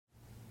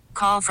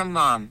Call from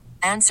mom.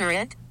 Answer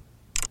it.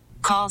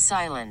 Call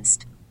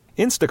silenced.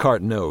 Instacart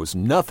knows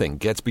nothing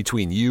gets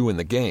between you and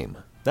the game.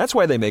 That's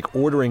why they make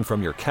ordering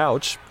from your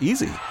couch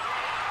easy.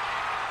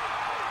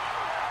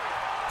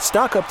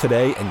 Stock up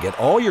today and get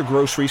all your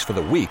groceries for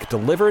the week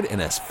delivered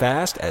in as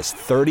fast as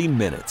 30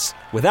 minutes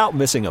without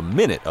missing a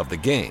minute of the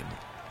game.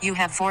 You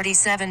have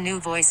 47 new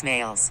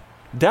voicemails.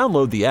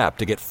 Download the app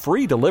to get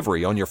free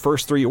delivery on your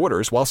first 3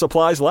 orders while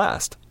supplies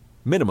last.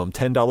 Minimum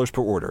 $10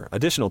 per order.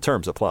 Additional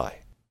terms apply.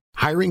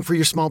 Hiring for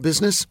your small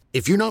business?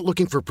 If you're not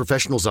looking for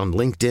professionals on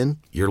LinkedIn,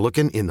 you're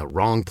looking in the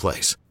wrong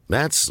place.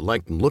 That's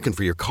like looking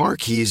for your car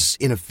keys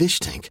in a fish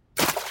tank.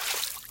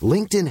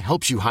 LinkedIn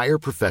helps you hire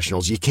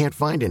professionals you can't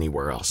find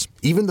anywhere else,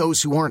 even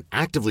those who aren't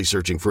actively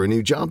searching for a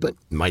new job but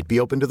might be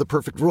open to the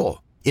perfect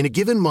role. In a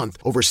given month,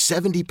 over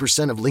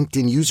 70% of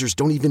LinkedIn users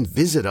don't even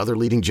visit other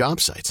leading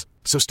job sites.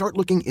 So start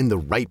looking in the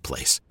right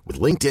place. With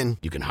LinkedIn,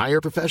 you can hire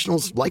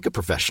professionals like a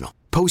professional.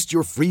 Post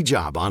your free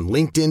job on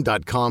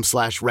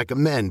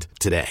linkedin.com/recommend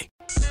today.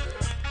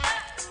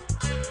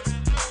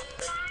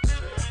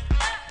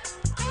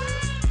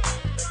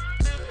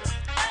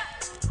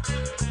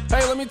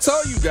 Hey, let me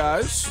tell you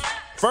guys.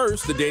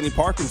 First, the Danny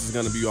Parkins is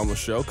going to be on the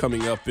show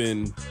coming up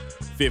in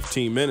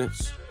 15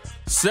 minutes.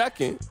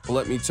 Second,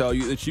 let me tell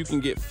you that you can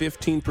get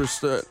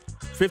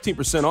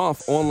 15%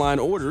 off online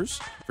orders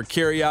for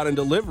carry-out and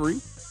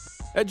delivery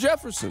at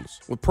Jefferson's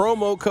with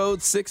promo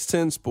code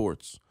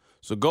 610sports.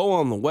 So go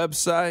on the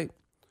website,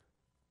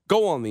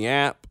 go on the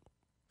app,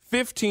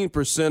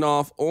 15%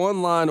 off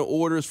online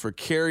orders for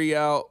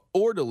carry-out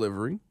or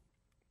delivery.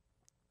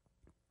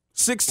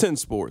 610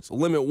 Sports.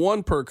 Limit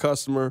 1 per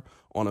customer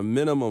on a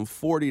minimum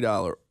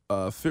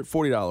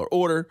 $40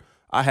 order.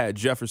 I had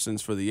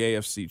Jefferson's for the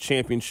AFC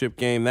Championship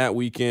game that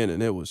weekend,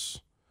 and it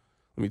was,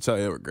 let me tell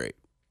you, they were great.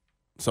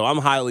 So I'm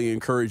highly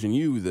encouraging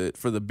you that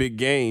for the big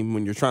game,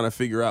 when you're trying to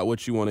figure out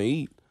what you want to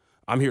eat,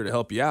 I'm here to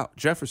help you out.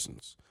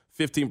 Jefferson's,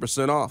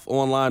 15% off,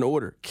 online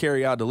order,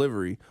 carry out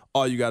delivery.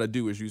 All you got to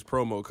do is use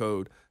promo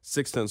code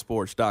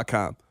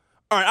 610sports.com.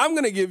 All right, I'm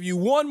going to give you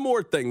one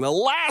more thing, the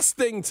last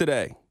thing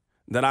today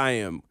that I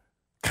am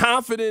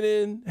confident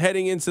in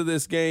heading into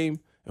this game,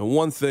 and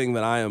one thing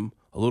that I am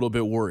a little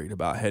bit worried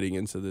about heading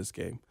into this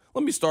game.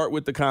 Let me start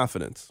with the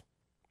confidence.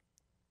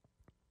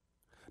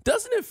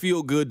 Doesn't it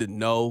feel good to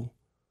know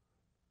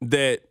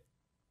that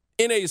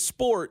in a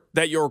sport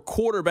that your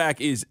quarterback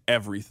is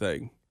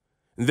everything,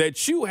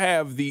 that you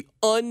have the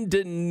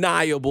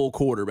undeniable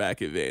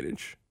quarterback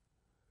advantage?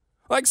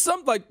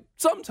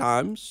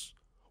 Sometimes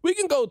we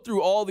can go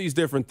through all these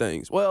different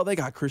things. Well, they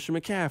got Christian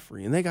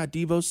McCaffrey, and they got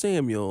Deebo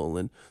Samuel,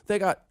 and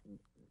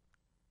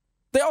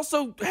they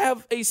also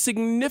have a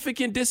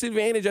significant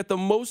disadvantage at the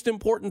most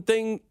important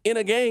thing in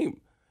a game.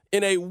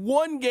 In a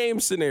one-game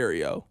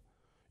scenario,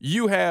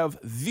 you have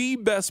the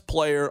best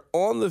player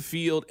on the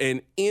field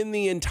and in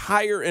the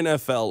entire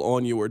NFL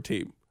on your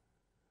team.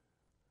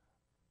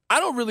 I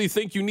don't really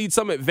think you need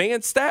some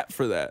advanced stat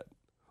for that.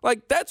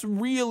 That's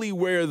really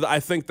where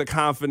I think the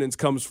confidence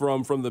comes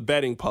from the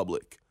betting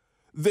public.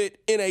 That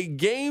in a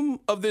game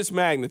of this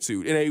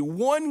magnitude, in a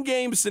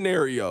one-game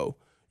scenario,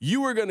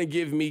 you are going to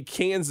give me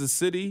Kansas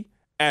City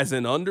as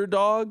an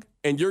underdog,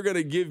 and you're going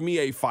to give me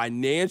a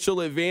financial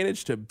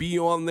advantage to be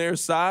on their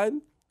side.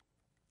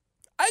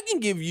 I can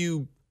give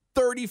you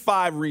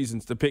 35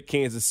 reasons to pick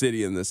Kansas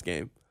City in this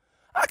game.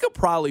 I could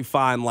probably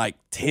find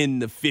 10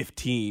 to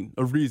 15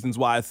 of reasons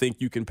why I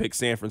think you can pick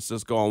San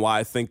Francisco and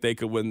why I think they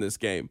could win this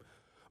game.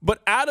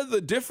 But out of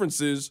the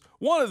differences,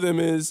 one of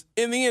them is,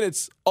 in the end,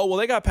 it's,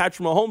 they got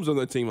Patrick Mahomes on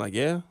their team.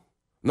 Yeah,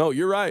 no,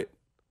 you're right.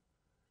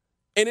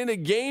 And in a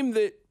game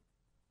that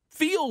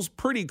feels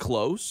pretty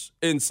close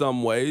in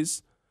some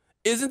ways,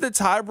 isn't the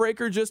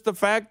tiebreaker just the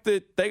fact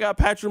that they got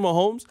Patrick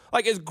Mahomes?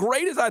 As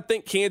great as I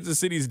think Kansas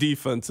City's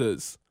defense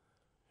is,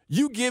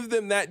 you give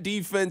them that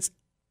defense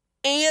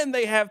and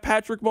they have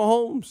Patrick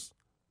Mahomes.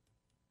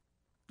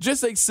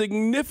 Just a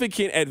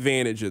significant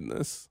advantage in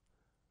this.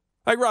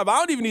 Rob, I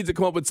don't even need to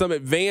come up with some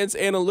advanced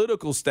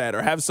analytical stat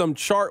or have some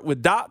chart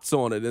with dots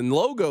on it and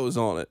logos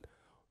on it.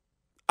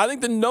 I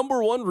think the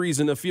number one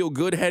reason to feel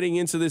good heading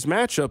into this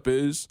matchup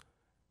is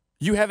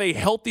you have a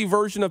healthy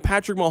version of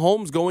Patrick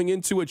Mahomes going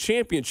into a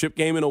championship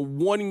game in a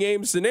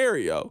one-game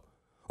scenario.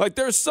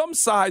 There's some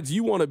sides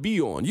you want to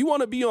be on. You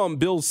want to be on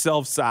Bill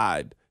Self's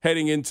side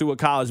heading into a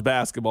college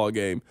basketball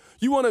game.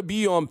 You want to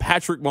be on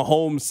Patrick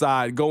Mahomes'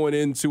 side going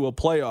into a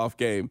playoff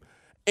game.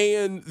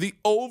 And the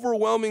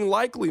overwhelming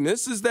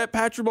likeliness is that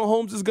Patrick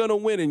Mahomes is going to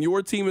win and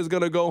your team is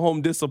going to go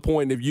home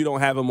disappointed if you don't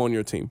have him on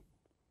your team.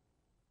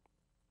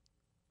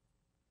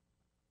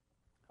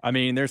 I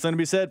mean, there's something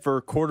to be said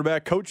for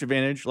quarterback coach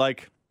advantage.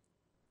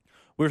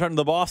 We were talking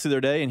to the boss the other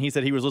day, and he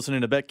said he was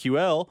listening to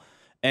BetQL,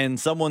 and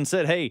someone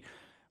said, hey,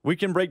 we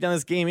can break down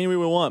this game any way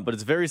we want, but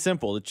it's very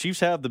simple. The Chiefs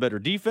have the better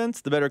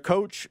defense, the better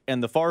coach,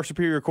 and the far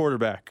superior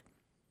quarterback.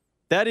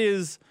 That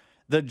is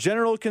the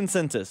general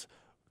consensus.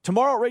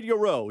 tomorrow at Radio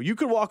Row, you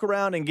could walk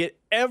around and get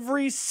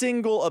every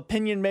single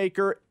opinion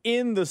maker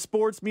in the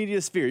sports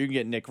media sphere. You can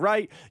get Nick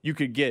Wright, you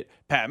could get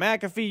Pat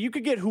McAfee, you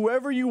could get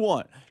whoever you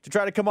want to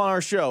try to come on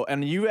our show.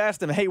 And you ask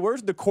them, hey,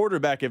 where's the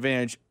quarterback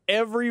advantage?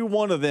 Every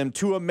one of them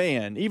to a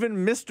man,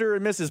 even Mr.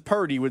 and Mrs.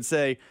 Purdy would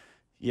say,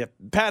 yeah,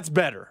 Pat's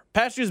better.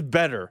 Pat's just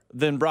better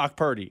than Brock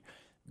Purdy.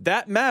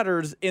 That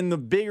matters in the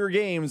bigger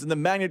games and the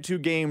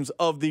magnitude games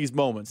of these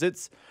moments.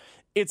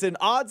 It's an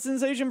odd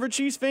sensation for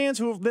Chiefs fans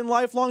who have been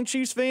lifelong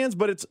Chiefs fans,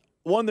 but it's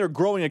one they're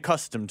growing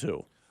accustomed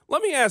to.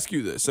 Let me ask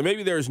you this, and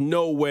maybe there's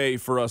no way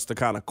for us to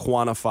kind of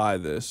quantify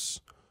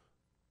this.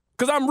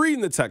 Because I'm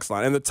reading the text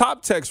line, and the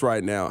top text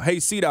right now, hey,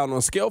 C-Dot, on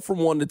a scale from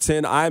 1 to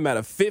 10, I'm at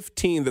a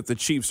 15 that the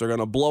Chiefs are going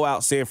to blow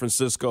out San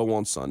Francisco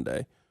on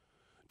Sunday.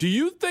 Do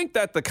you think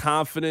that the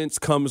confidence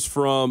comes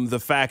from the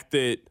fact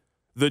that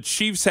the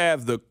Chiefs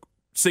have the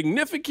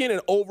significant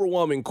and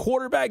overwhelming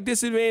quarterback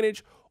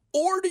disadvantage,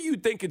 or do you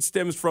think it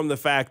stems from the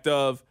fact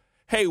of,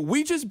 hey,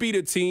 we just beat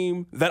a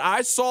team that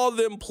I saw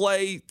them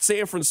play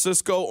San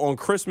Francisco on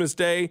Christmas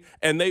Day,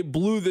 and they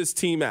blew this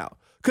team out?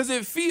 Because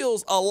it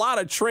feels a lot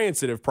of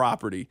transitive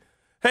property.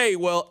 Hey,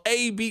 well,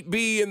 A beat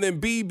B and then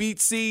B beat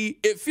C.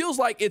 It feels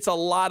like it's a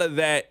lot of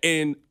that,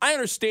 and I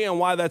understand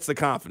why that's the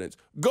confidence.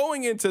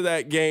 Going into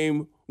that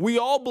game, we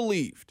all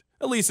believed,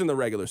 at least in the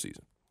regular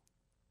season,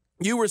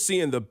 you were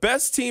seeing the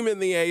best team in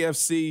the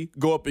AFC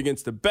go up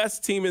against the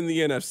best team in the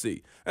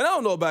NFC. And I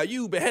don't know about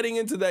you, but heading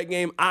into that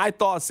game, I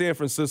thought San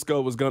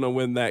Francisco was going to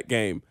win that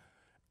game.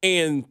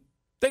 And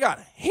they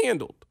got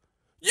handled.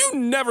 You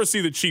never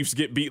see the Chiefs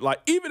get beat, like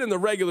even in the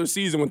regular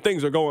season when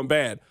things are going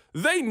bad.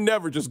 They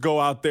never just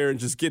go out there and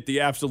just get the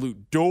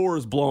absolute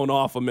doors blown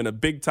off them in a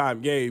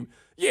big-time game.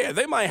 Yeah,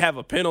 they might have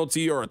a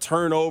penalty or a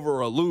turnover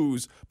or a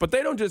lose, but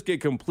they don't just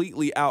get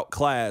completely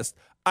outclassed.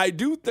 I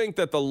do think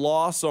that the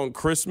loss on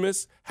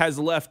Christmas has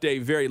left a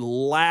very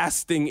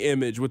lasting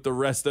image with the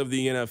rest of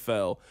the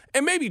NFL.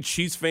 And maybe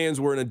Chiefs fans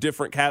were in a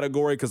different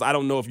category because I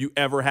don't know if you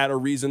ever had a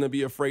reason to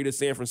be afraid of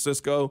San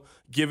Francisco,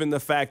 given the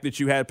fact that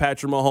you had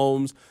Patrick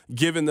Mahomes,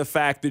 given the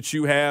fact that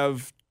you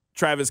have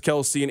Travis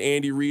Kelce and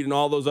Andy Reid and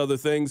all those other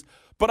things.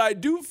 But I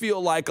do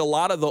feel like a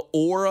lot of the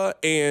aura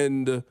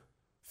and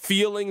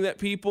feeling that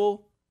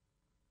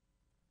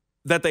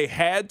they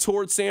had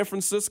towards San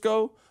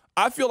Francisco,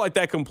 I feel like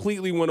that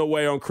completely went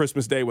away on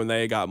Christmas Day when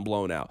they had gotten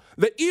blown out.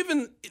 That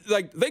even,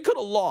 like, they could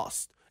have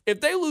lost. If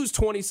they lose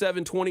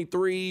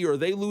 27-23 or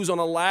they lose on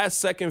a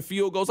last-second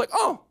field goal, it's like,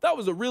 oh, that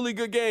was a really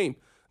good game.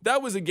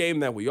 That was a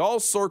game that we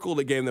all circled,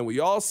 a game that we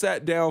all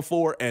sat down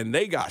for, and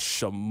they got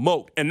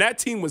smoked. And that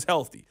team was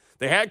healthy.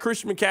 They had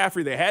Christian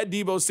McCaffrey. They had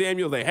Deebo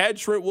Samuel. They had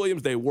Trent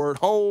Williams. They were at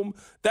home.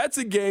 That's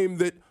a game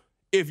that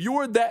if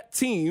you're that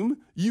team,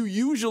 you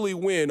usually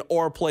win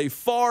or play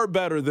far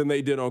better than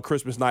they did on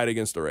Christmas night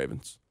against the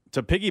Ravens.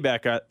 To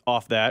piggyback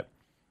off that,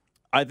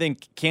 I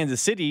think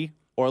Kansas City,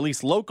 or at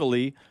least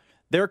locally,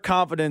 their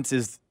confidence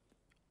is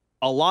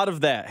a lot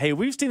of that. Hey,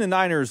 we've seen the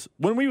Niners.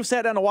 When we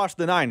sat down to watch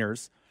the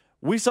Niners,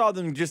 we saw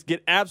them just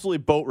get absolutely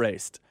boat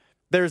raced.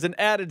 There's an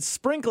added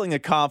sprinkling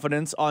of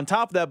confidence on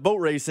top of that boat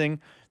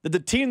racing that the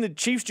team the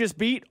Chiefs just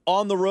beat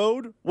on the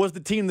road was the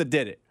team that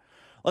did it.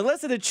 Like,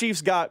 let's say the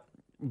Chiefs got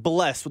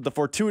blessed with the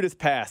fortuitous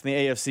pass in the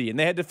AFC, and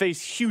they had to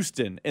face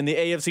Houston in the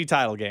AFC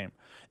title game.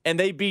 And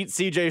they beat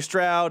C.J.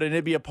 Stroud, and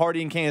it'd be a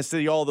party in Kansas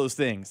City, all those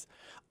things.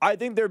 I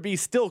think there'd be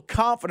still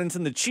confidence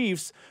in the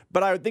Chiefs,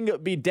 but I would think it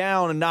would be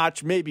down a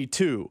notch, maybe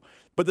two.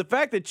 But the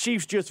fact that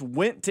Chiefs just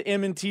went to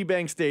M&T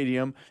Bank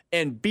Stadium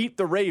and beat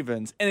the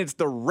Ravens, and it's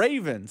the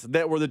Ravens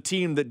that were the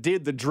team that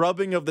did the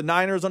drubbing of the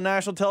Niners on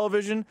national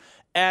television,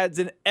 adds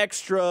an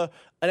extra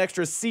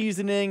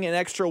seasoning, an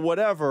extra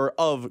whatever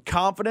of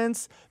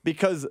confidence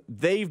because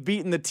they've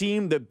beaten the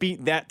team that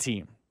beat that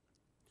team.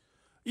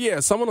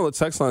 Yeah, someone on the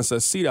text line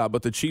says C-Dot,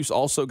 but the Chiefs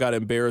also got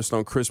embarrassed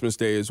on Christmas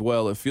Day as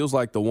well. It feels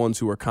like the ones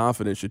who are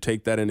confident should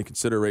take that into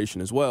consideration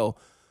as well.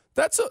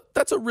 That's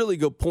a really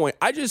good point.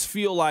 I just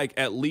feel like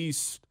at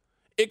least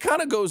it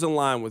kind of goes in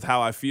line with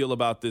how I feel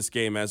about this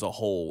game as a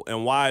whole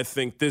and why I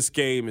think this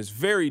game is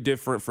very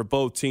different for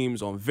both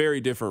teams on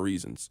very different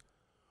reasons.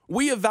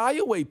 We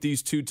evaluate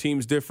these two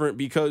teams different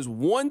because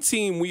one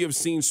team we have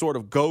seen sort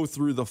of go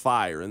through the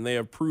fire and they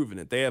have proven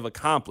it. They have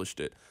accomplished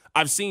it.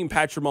 I've seen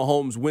Patrick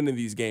Mahomes win in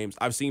these games.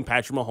 I've seen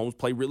Patrick Mahomes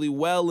play really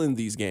well in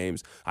these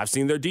games. I've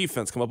seen their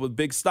defense come up with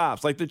big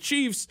stops. Like the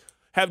Chiefs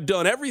have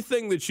done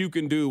everything that you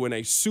can do in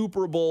a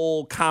Super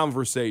Bowl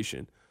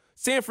conversation.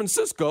 San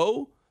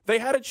Francisco, they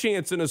had a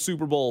chance in a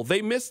Super Bowl.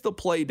 They missed the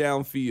play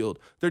downfield.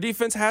 Their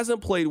defense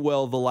hasn't played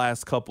well the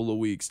last couple of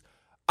weeks.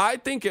 I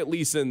think at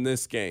least in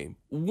this game,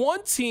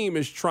 one team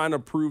is trying to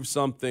prove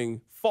something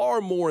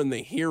far more in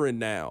the here and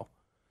now.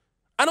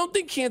 I don't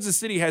think Kansas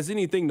City has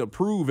anything to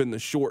prove in the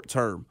short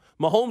term.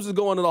 Mahomes is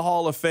going to the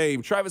Hall of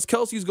Fame. Travis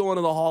Kelce's going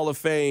to the Hall of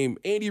Fame.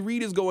 Andy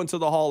Reid is going to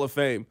the Hall of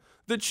Fame.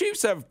 The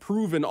Chiefs have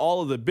proven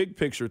all of the big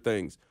picture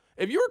things.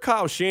 If you're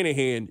Kyle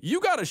Shanahan,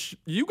 you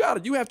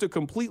have to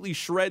completely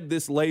shred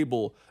this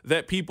label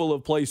that people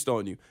have placed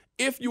on you.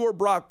 If you're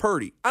Brock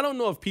Purdy, I don't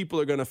know if people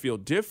are going to feel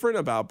different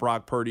about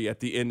Brock Purdy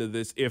at the end of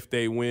this if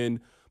they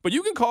win, But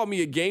you can call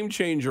me a game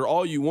changer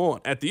all you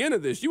want. At the end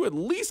of this, you at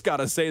least got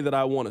to say that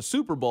I won a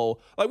Super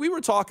Bowl. Like we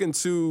were talking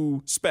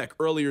to Spec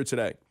earlier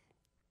today.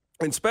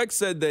 And Spec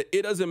said that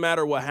it doesn't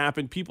matter what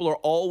happened. People are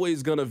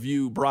always going to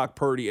view Brock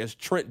Purdy as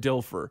Trent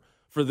Dilfer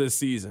for this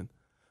season.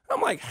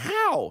 I'm like,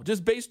 how?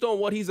 Just based on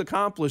what he's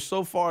accomplished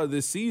so far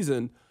this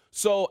season.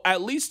 So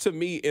at least to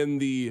me in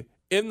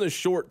the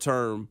short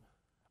term,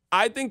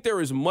 I think there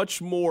is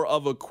much more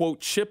of a, quote,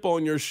 chip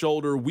on your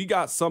shoulder. We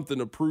got something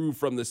to prove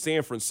from the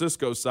San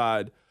Francisco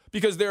side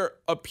because there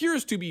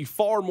appears to be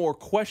far more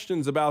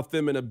questions about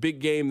them in a big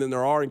game than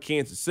there are in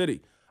Kansas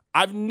City.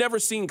 I've never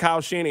seen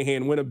Kyle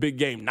Shanahan win a big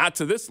game, not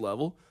to this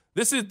level.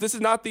 This is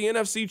not the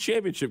NFC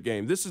Championship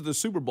game. This is the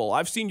Super Bowl.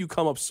 I've seen you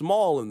come up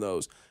small in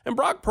those. And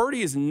Brock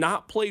Purdy has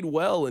not played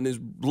well in his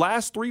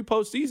last 3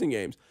 postseason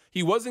games.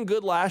 He wasn't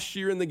good last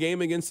year in the game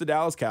against the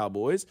Dallas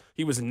Cowboys.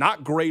 He was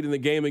not great in the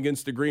game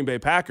against the Green Bay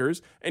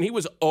Packers. And he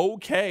was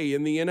okay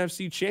in the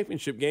NFC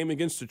Championship game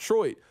against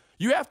Detroit.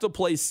 You have to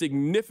play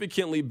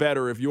significantly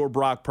better if you're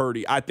Brock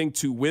Purdy, I think,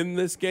 to win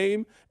this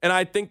game. And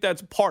I think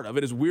that's part of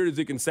it. As weird as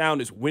it can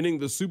sound, is winning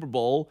the Super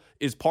Bowl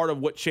is part of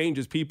what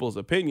changes people's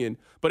opinion.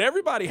 But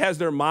everybody has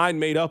their mind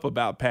made up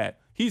about Pat.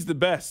 He's the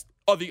best.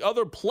 The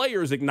other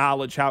players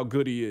acknowledge how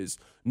good he is.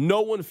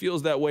 No one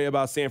feels that way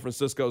about San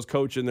Francisco's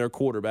coach and their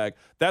quarterback.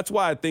 That's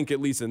why I think, at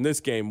least in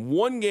this game,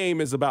 one game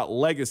is about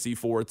legacy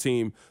for a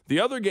team. The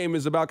other game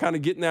is about kind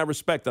of getting that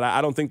respect that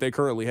I don't think they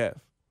currently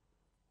have.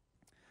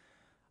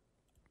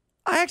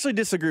 I actually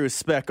disagree with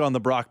Spec on the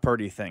Brock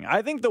Purdy thing.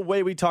 I think the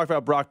way we talk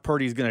about Brock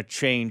Purdy is going to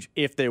change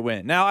if they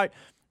win. Now,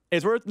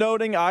 it's worth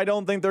noting I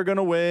don't think they're going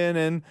to win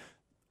and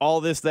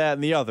all this, that,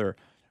 and the other.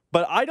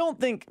 But I don't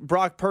think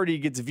Brock Purdy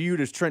gets viewed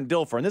as Trent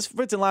Dilfer. And this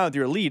fits in line with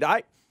your lead.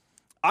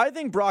 I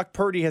think Brock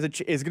Purdy is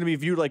going to be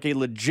viewed like a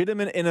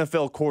legitimate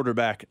NFL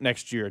quarterback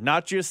next year,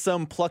 not just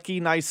some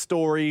plucky, nice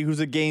story who's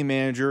a game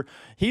manager.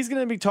 He's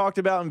going to be talked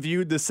about and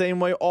viewed the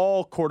same way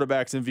all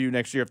quarterbacks are viewed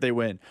next year if they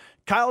win.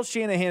 Kyle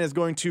Shanahan is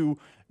going to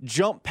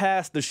jump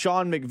past the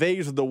Sean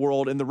McVays of the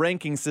world in the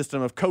ranking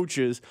system of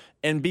coaches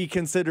and be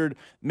considered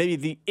maybe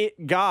the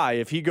it guy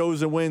if he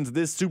goes and wins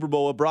this Super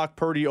Bowl with Brock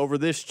Purdy over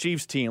this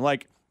Chiefs team.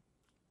 Like,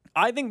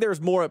 I think there's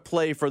more at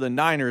play for the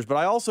Niners, but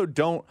I also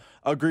don't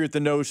agree with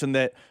the notion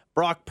that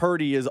Brock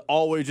Purdy is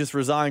always just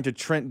resigned to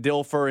Trent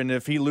Dilfer, and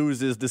if he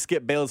loses, the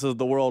Skip Bayless of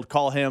the world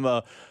call him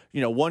a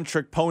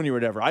one-trick pony or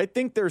whatever. I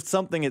think there's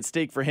something at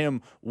stake for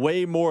him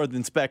way more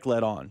than Spec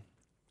let on.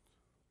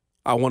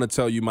 I want to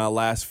tell you my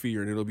last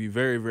fear, and it'll be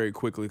very, very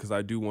quickly because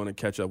I do want to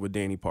catch up with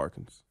Danny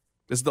Parkins.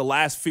 This is the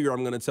last fear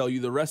I'm going to tell you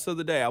the rest of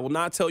the day. I will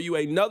not tell you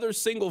another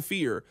single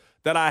fear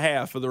that I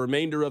have for the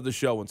remainder of the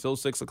show until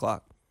 6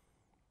 o'clock.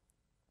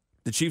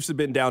 The Chiefs have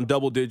been down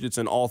double digits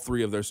in all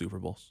 3 of their Super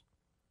Bowls.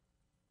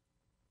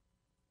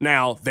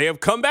 Now, they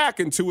have come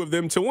back in 2 of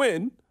them to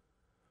win,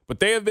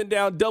 but they have been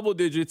down double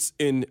digits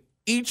in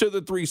each of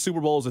the 3 Super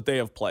Bowls that they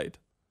have played.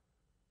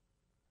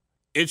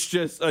 It's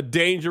just a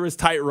dangerous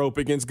tightrope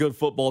against good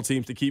football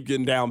teams to keep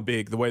getting down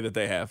big the way that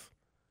they have.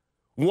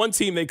 One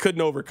team, they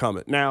couldn't overcome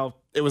it. Now,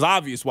 it was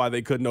obvious why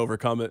they couldn't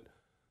overcome it.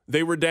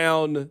 They were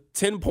down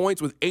 10 points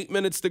with 8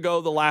 minutes to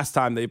go the last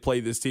time they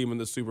played this team in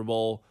the Super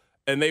Bowl,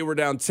 and they were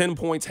down 10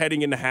 points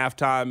heading into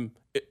halftime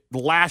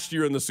last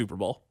year in the Super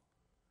Bowl.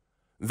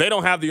 They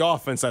don't have the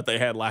offense that they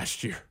had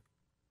last year.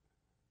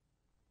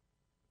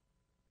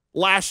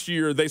 Last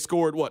year, they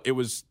scored what?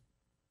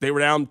 They were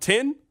down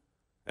 10?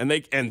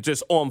 And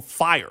just on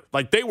fire.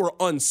 Like, they were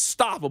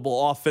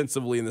unstoppable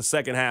offensively in the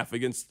second half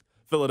against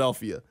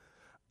Philadelphia.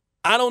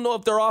 I don't know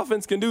if their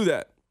offense can do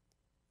that.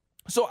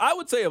 So I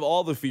would say of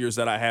all the fears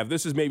that I have,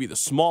 this is maybe the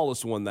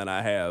smallest one that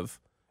I have,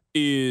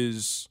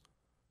 is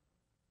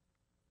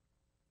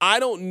I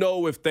don't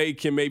know if they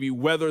can maybe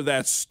weather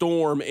that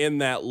storm in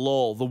that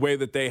lull the way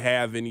that they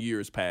have in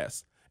years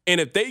past.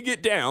 And if they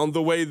get down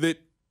the way that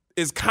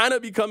is kind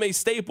of become a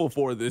staple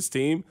for this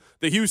team,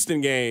 the Houston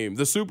game,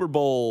 the Super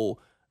Bowl,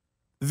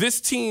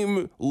 this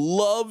team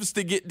loves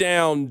to get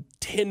down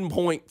 10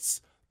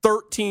 points,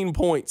 13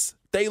 points.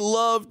 They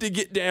love to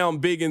get down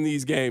big in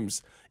these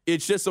games.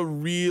 It's just a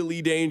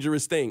really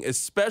dangerous thing,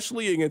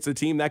 especially against a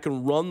team that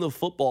can run the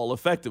football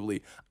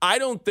effectively. I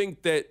don't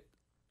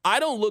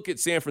look at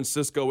San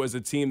Francisco as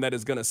a team that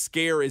is going to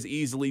scare as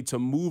easily to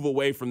move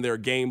away from their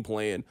game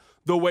plan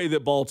the way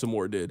that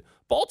Baltimore did.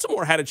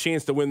 Baltimore had a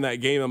chance to win that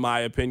game, in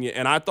my opinion,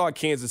 and I thought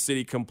Kansas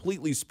City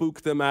completely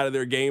spooked them out of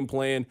their game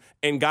plan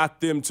and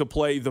got them to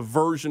play the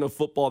version of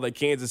football that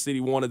Kansas City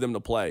wanted them to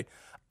play.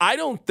 I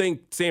don't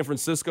think San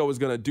Francisco is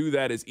going to do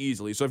that as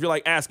easily. So if you're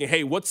like asking,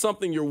 hey, what's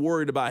something you're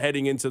worried about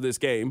heading into this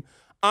game?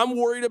 I'm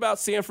worried about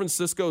San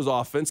Francisco's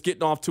offense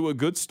getting off to a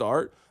good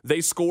start.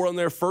 They score on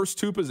their first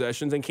 2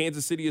 possessions, and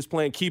Kansas City is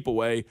playing keep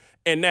away.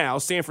 And now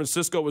San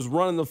Francisco is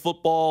running the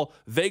football.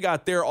 They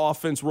got their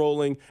offense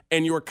rolling,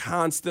 and you're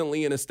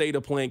constantly in a state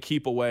of playing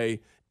keep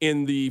away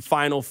in the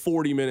final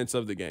 40 minutes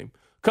of the game.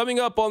 Coming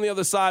up on the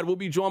other side, we'll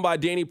be joined by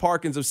Danny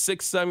Parkins of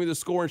 670 The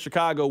Score in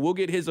Chicago. We'll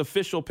get his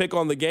official pick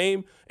on the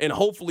game and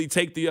hopefully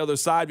take the other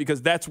side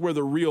because that's where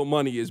the real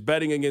money is,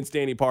 betting against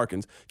Danny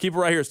Parkins. Keep it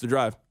right here. It's The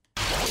Drive.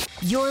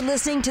 You're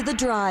listening to The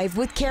Drive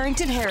with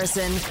Carrington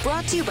Harrison,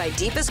 brought to you by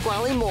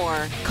DePasquale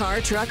Moore. Car,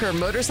 truck, or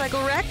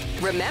motorcycle wreck?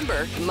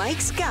 Remember,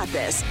 Mike's got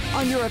this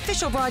on your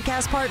official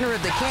broadcast partner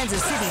of the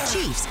Kansas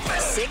City Chiefs,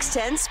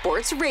 610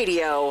 Sports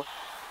Radio.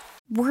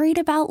 Worried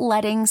about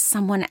letting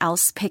someone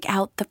else pick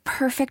out the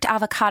perfect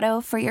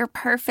avocado for your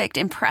perfect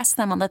impress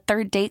them on the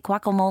third date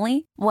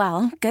guacamole?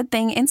 Well, good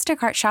thing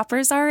Instacart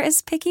shoppers are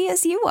as picky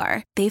as you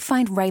are. They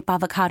find ripe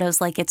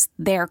avocados like it's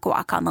their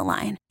guac on the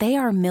line. They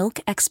are milk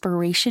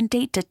expiration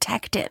date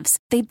detectives.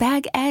 They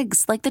bag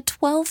eggs like the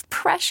 12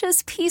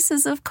 precious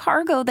pieces of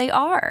cargo they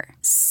are.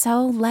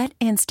 So let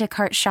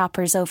Instacart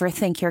shoppers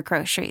overthink your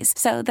groceries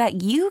so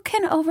that you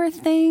can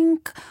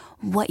overthink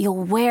what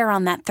you'll wear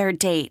on that third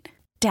date.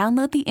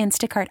 Download the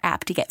Instacart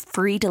app to get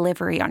free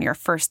delivery on your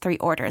first 3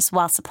 orders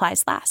while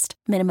supplies last.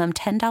 Minimum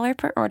 $10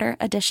 per order.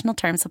 Additional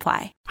terms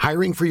apply.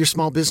 Hiring for your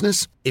small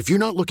business? If you're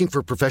not looking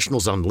for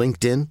professionals on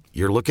LinkedIn,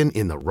 you're looking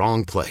in the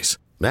wrong place.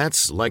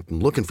 That's like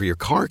looking for your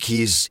car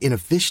keys in a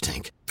fish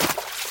tank.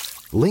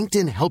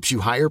 LinkedIn helps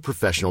you hire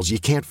professionals you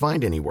can't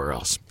find anywhere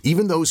else,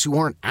 even those who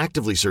aren't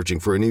actively searching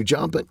for a new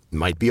job but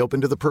might be open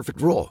to the perfect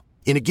role.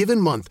 In a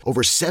given month,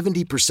 over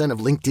 70% of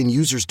LinkedIn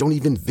users don't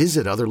even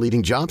visit other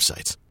leading job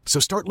sites. So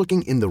start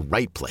looking in the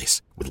right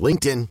place. With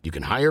LinkedIn, you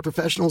can hire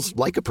professionals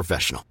like a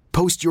professional.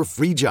 Post your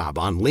free job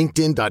on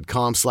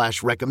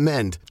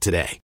linkedin.com/recommend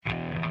today.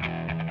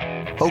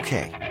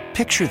 Okay,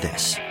 picture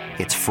this.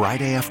 It's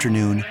Friday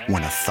afternoon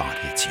when a thought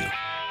hits you.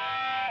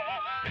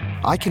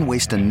 I can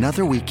waste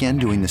another weekend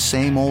doing the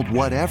same old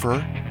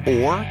whatever,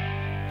 or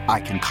I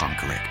can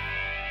conquer it.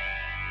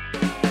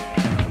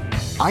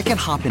 I can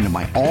hop into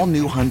my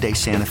all-new Hyundai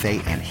Santa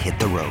Fe and hit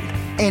the road.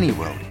 Any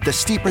road. The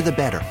steeper, the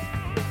better.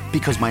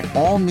 Because my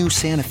all-new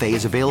Santa Fe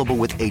is available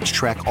with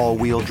H-Track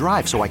all-wheel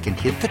drive, so I can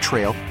hit the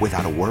trail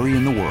without a worry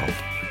in the world.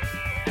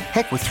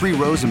 Heck, with 3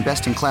 rows and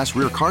best-in-class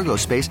rear cargo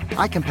space,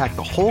 I can pack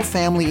the whole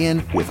family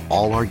in with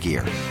all our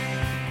gear.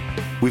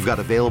 We've got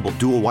available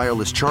dual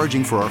wireless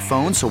charging for our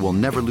phones, so we'll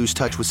never lose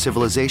touch with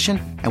civilization,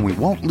 and we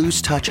won't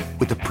lose touch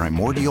with the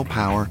primordial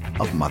power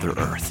of Mother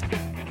Earth.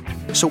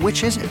 So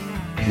which is it?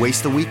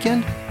 Waste the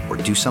weekend or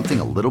do something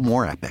a little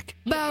more epic?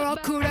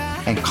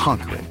 And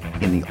conquer it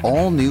in the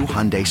all-new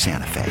Hyundai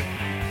Santa Fe.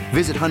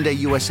 Visit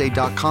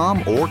HyundaiUSA.com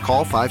or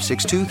call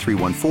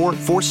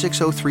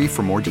 562-314-4603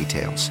 for more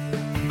details.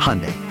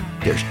 Hyundai,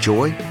 there's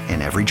joy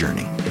in every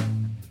journey.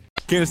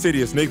 Kansas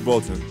City, it's Nick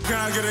Bolton. Can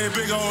I get a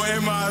big old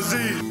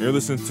M-I-Z? You're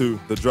listening to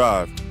The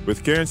Drive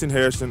with Carrington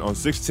Harrison on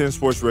 610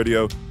 Sports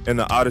Radio and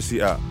the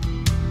Odyssey app.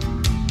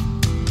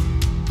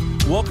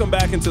 Welcome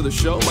back into the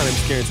show. My name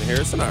is Carrington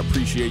Harrison. I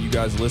appreciate you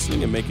guys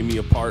listening and making me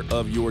a part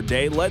of your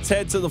day. Let's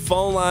head to the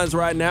phone lines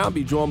right now. I'll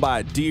be joined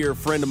by a dear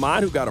friend of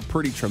mine who got a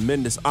pretty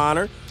tremendous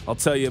honor. I'll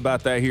tell you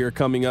about that here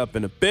coming up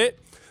in a bit.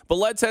 But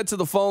let's head to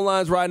the phone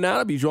lines right now.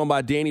 I'll be joined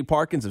by Danny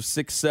Parkins of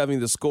 670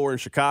 The Score in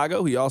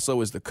Chicago. He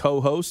also is the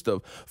co-host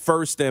of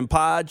First and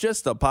Pod,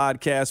 just a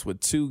podcast with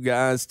 2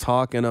 guys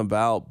talking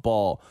about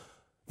ball.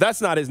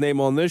 That's not his name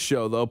on this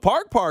show, though.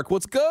 Park,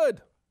 what's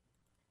good?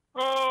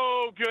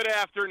 Oh, good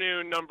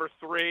afternoon, number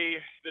 3.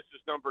 This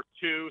is number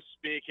 2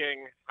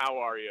 speaking. How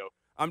are you?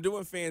 I'm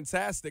doing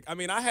fantastic. I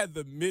mean, I had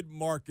the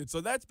mid-market,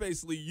 so that's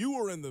basically you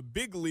were in the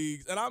big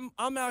leagues, and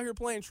I'm out here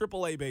playing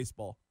AAA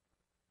baseball.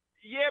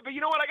 Yeah, but you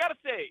know what? I got to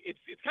say, it's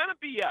kind of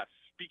BS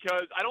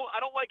because I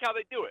don't like how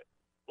they do it.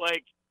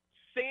 Like,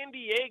 San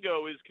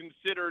Diego is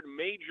considered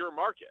major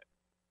market.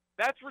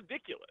 That's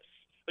ridiculous.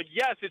 Like,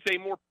 yes, it's a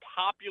more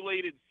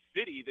populated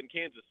city than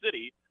Kansas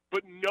City,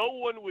 but no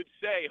one would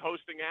say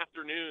hosting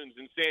afternoons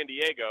in San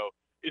Diego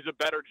is a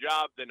better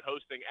job than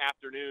hosting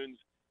afternoons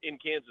in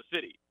Kansas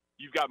City.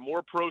 You've got more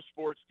pro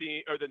sports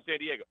teams than San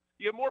Diego.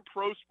 You have more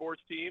pro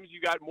sports teams.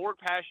 You got more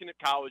passionate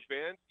college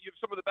fans. You have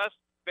some of the best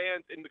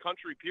fans in the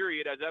country,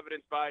 period, as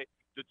evidenced by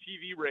the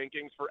TV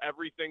rankings for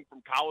everything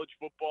from college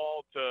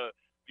football to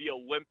the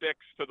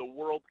Olympics to the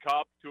World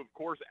Cup to, of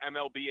course,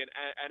 MLB and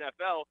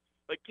NFL.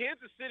 Like,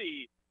 Kansas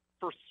City,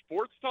 for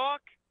sports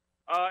talk,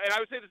 and I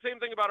would say the same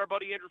thing about our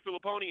buddy Andrew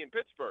Filipponi in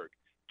Pittsburgh.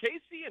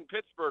 KC and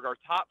Pittsburgh are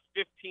top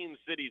 15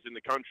 cities in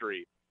the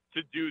country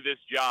to do this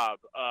job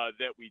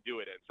that we do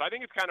it in. So I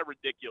think it's kind of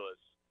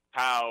ridiculous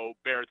how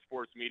Barrett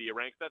Sports Media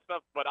ranks that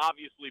stuff. But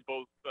obviously,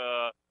 both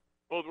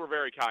were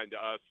very kind to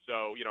us.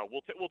 So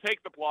we'll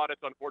take the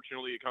plaudits.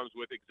 Unfortunately, it comes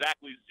with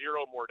exactly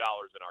 $0 more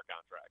in our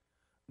contract.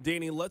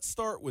 Danny, let's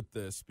start with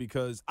this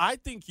because I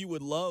think you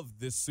would love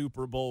this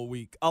Super Bowl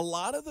week. A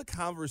lot of the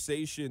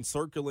conversation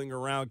circling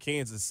around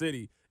Kansas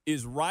City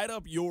is right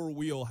up your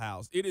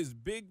wheelhouse. It is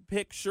big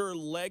picture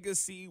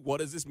legacy. What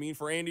does this mean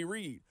for Andy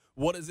Reid?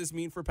 What does this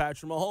mean for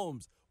Patrick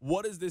Mahomes?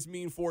 What does this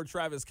mean for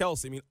Travis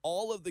Kelce? I mean,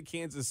 all of the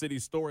Kansas City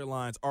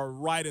storylines are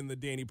right in the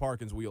Danny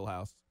Parkins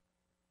wheelhouse.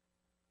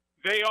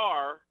 They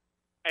are,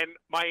 and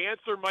my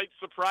answer might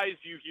surprise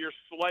you here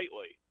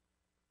slightly.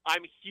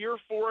 I'm here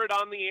for it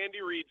on the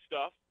Andy Reid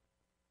stuff.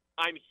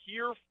 I'm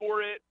here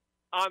for it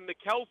on the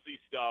Kelce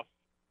stuff.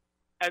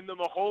 And the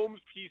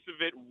Mahomes piece of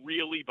it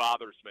really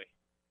bothers me.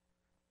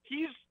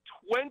 He's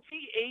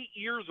 28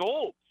 years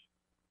old.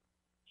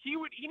 He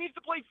needs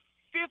to play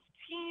 15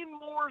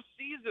 more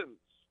seasons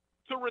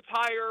to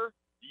retire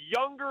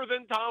younger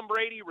than Tom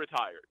Brady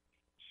retired.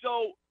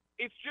 So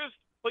it's just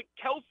like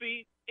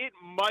Kelsey, it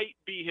might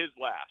be his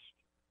last.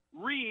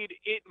 Reed,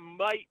 it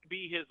might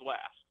be his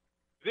last.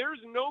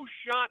 There's no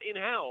shot in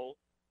hell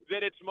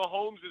that it's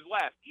Mahomes'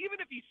 last. Even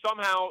if he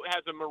somehow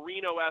has a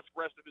Marino-esque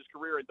rest of his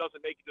career and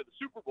doesn't make it to the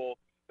Super Bowl,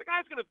 the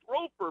guy's going to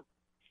throw for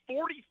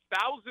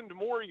 40,000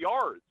 more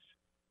yards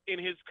in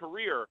his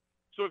career.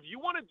 So if you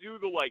want to do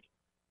the, like,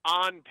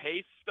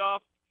 on-pace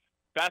stuff,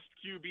 best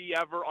QB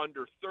ever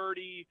under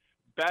 30,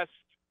 best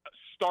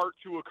start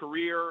to a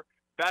career,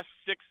 best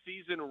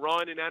six-season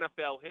run in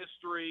NFL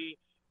history,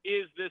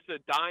 is this a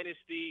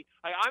dynasty?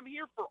 I'm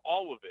here for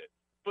all of it.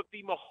 But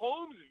the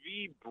Mahomes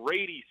v.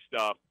 Brady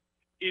stuff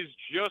is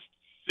just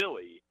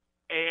silly,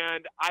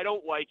 and I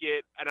don't like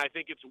it, and I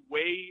think it's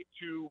way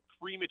too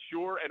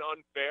premature and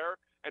unfair.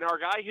 And our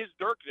guy, His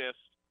Dirkness,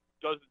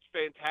 does this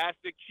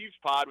fantastic Chiefs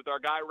pod with our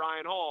guy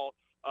Ryan Hall,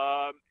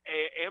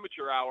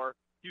 Amateur Hour.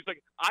 He's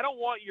like, I don't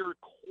want your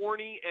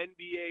corny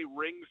NBA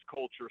rings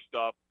culture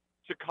stuff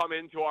to come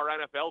into our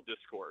NFL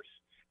discourse.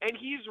 And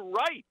he's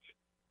right.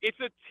 It's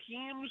a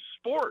team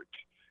sport.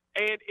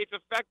 And it's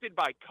affected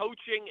by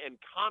coaching and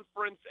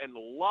conference and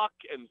luck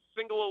and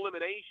single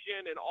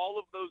elimination and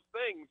all of those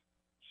things.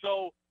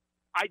 So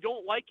I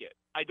don't like it.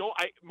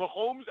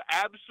 Mahomes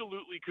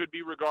absolutely could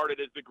be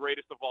regarded as the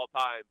greatest of all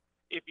time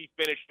if he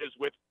finishes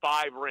with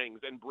 5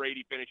 rings and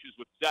Brady finishes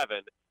with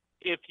 7.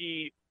 If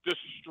he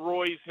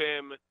destroys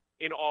him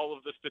in all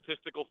of the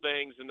statistical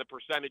things and the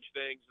percentage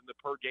things and the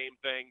per game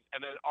things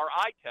and then our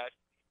eye test,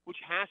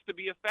 which has to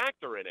be a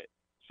factor in it.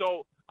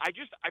 So I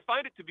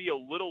find it to be a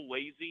little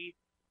lazy.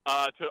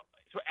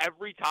 To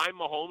every time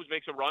Mahomes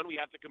makes a run, we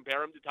have to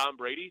compare him to Tom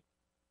Brady,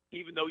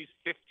 even though he's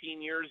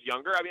 15 years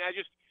younger. I mean,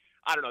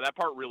 I don't know. That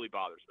part really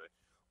bothers me.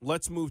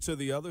 Let's move to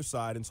the other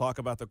side and talk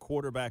about the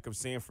quarterback of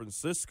San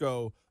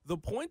Francisco. The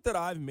point that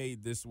I've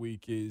made this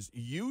week is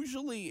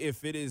usually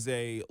if it is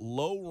a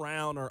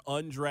low-round or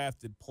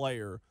undrafted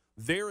player,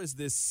 there is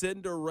this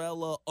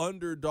Cinderella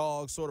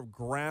underdog sort of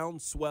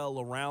groundswell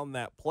around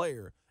that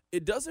player.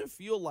 It doesn't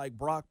feel like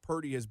Brock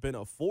Purdy has been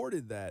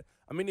afforded that.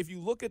 I mean, if you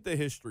look at the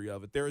history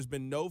of it, there has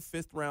been no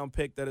 5th-round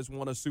pick that has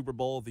won a Super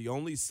Bowl. The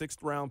only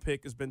 6th-round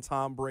pick has been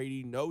Tom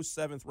Brady, no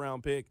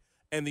 7th-round pick,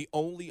 and the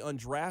only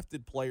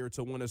undrafted player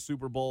to win a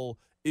Super Bowl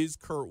is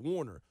Kurt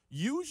Warner.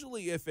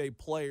 Usually if a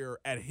player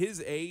at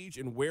his age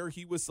and where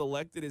he was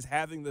selected is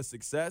having the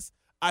success,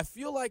 I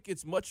feel like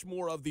it's much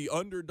more of the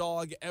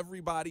underdog.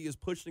 Everybody is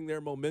pushing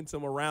their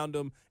momentum around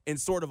him and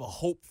sort of a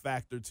hope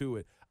factor to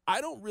it. I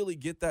don't really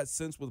get that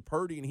sense with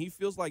Purdy, and he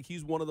feels like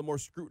he's one of the more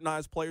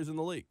scrutinized players in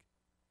the league.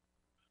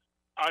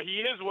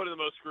 He is one of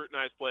the most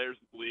scrutinized players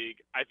in the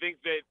league. I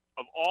think that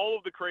of all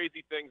of the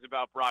crazy things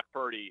about Brock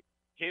Purdy,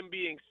 him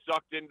being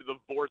sucked into the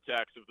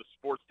vortex of the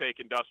sports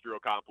take industrial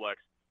complex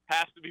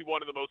has to be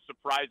one of the most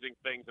surprising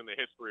things in the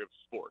history of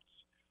sports.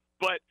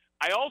 But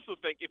I also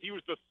think if he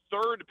was the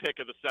 3rd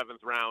pick of the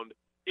 7th round,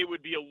 it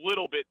would be a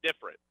little bit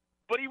different.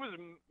 But he was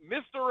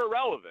Mr.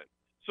 Irrelevant.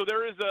 So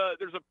there's a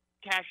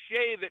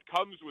cachet that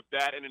comes with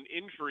that and an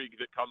intrigue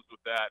that comes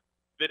with that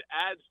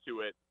adds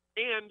to it.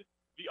 And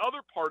the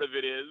other part of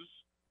it is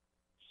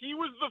he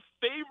was the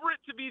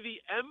favorite to be the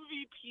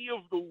MVP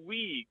of the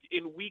league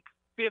in week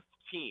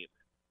 15.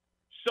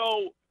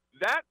 So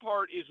that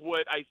part is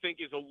what I think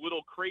is a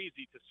little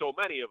crazy to so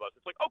many of us.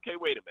 It's like, okay,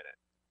 wait a minute.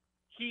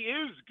 He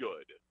is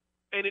good,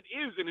 and it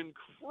is an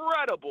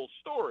incredible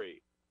story.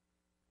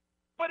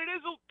 But it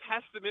is a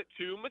testament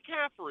to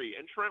McCaffrey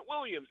and Trent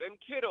Williams and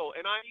Kittle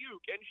and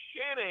Ayuk and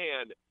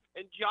Shanahan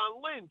and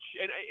John Lynch.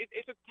 And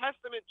it's a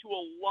testament to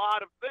a lot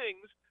of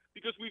things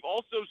because we've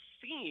also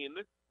seen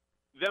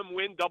them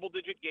win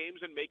double-digit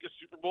games and make a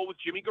Super Bowl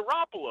with Jimmy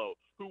Garoppolo,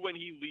 who when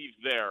he leaves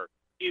there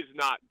is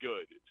not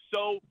good.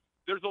 So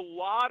there's a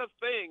lot of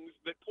things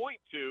that point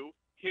to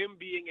him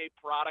being a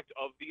product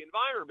of the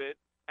environment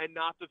and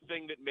not the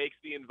thing that makes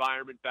the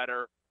environment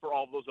better for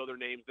all those other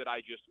names that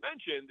I just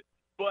mentioned.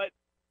 But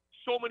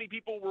so many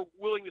people were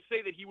willing to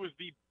say that he was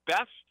the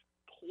best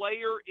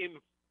player in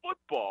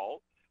football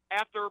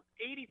after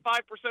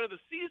 85% of the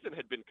season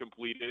had been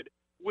completed,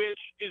 which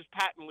is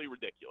patently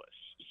ridiculous.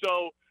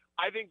 So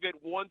I think that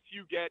once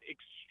you get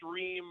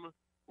extreme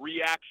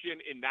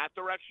reaction in that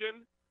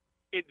direction,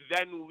 it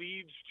then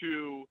leads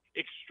to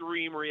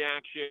extreme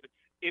reaction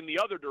in the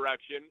other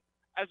direction,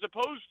 as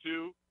opposed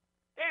to,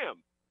 damn,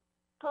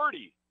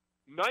 Purdy,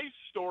 nice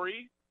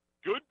story,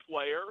 good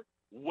player,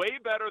 way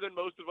better than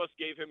most of us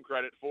gave him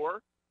credit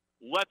for.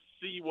 Let's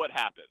see what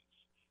happens.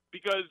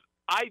 Because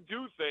I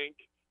do think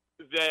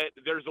that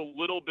there's a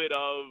little bit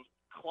of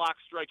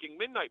clock-striking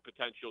midnight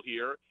potential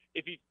here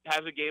if he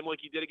has a game like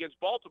he did against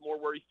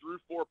Baltimore where he threw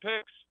 4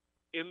 picks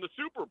in the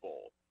Super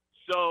Bowl.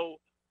 So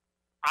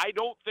I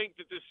don't think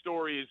that this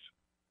story is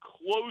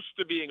close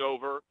to being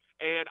over,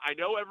 and I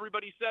know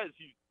everybody says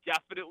he's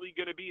definitely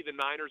going to be the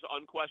Niners'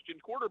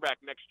 unquestioned quarterback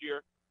next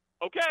year.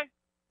 Okay.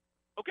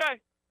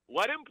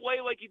 Let him play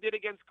like he did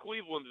against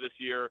Cleveland this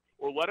year,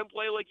 or let him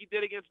play like he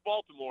did against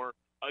Baltimore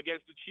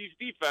against the Chiefs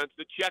defense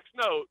that checks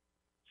note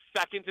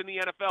second in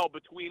the NFL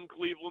between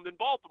Cleveland and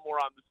Baltimore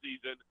on the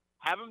season.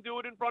 Have him do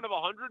it in front of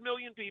 100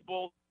 million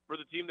people for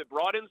the team that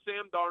brought in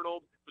Sam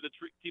Darnold, for the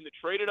team that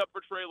traded up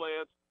for Trey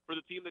Lance, for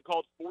the team that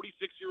called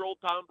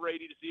 46-year-old Tom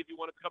Brady to see if he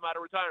wanted to come out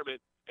of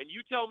retirement. And you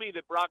tell me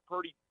that Brock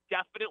Purdy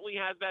definitely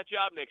has that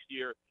job next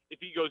year if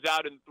he goes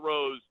out and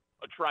throws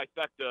a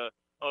trifecta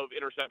of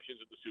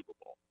interceptions at the Super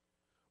Bowl.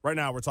 Right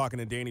now, we're talking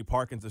to Danny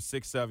Parkins of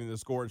 670 The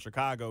Score in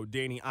Chicago.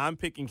 Danny, I'm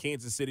picking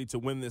Kansas City to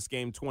win this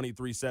game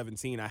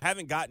 23-17. I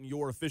haven't gotten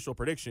your official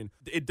prediction.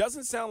 It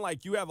doesn't sound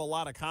like you have a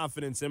lot of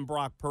confidence in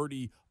Brock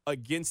Purdy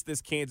against this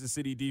Kansas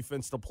City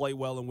defense to play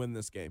well and win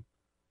this game.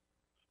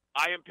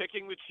 I am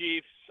picking the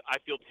Chiefs. I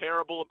feel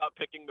terrible about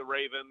picking the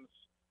Ravens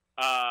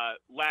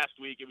last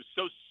week. It was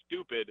so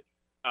stupid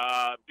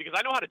because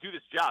I know how to do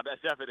this job, as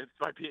evidenced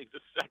by being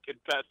the second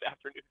best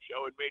afternoon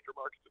show in major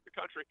markets in the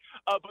country.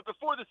 But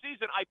before the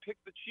season, I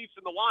picked the Chiefs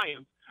and the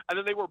Lions, and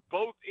then they were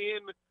both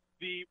in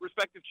the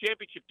respective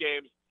championship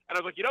games. And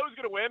I was like, you know who's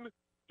going to win?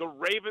 The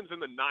Ravens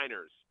and the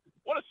Niners.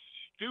 What a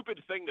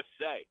stupid thing to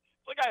say.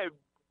 It's like I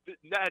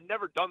had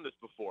never done this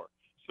before.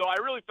 So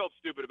I really felt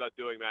stupid about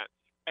doing that.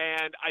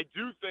 And I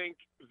do think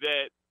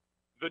that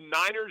the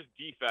Niners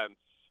defense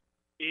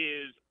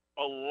is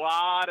a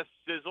lot of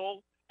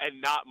sizzle and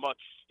not much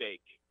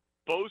steak.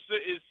 Bosa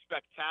is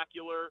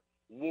spectacular.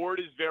 Ward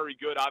is very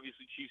good.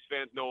 Obviously, Chiefs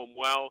fans know him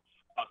well.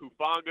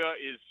 Hufanga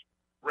is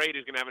great.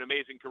 He's going to have an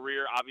amazing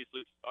career.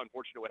 Obviously, it's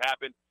unfortunate what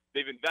happened.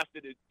 They've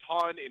invested a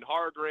ton in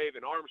Hargrave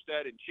and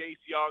Armstead and Chase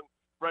Young.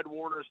 Fred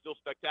Warner is still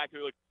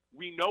spectacular. Like,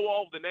 we know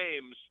all the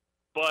names,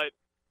 but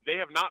they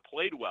have not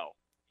played well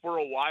for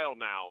a while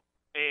now.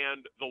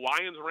 And the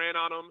Lions ran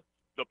on them.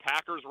 The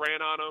Packers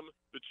ran on them.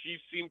 The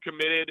Chiefs seem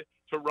committed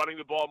to running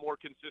the ball more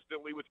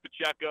consistently with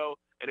Pacheco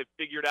and have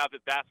figured out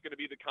that that's going to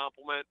be the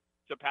complement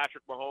to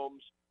Patrick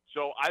Mahomes.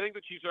 So I think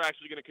the Chiefs are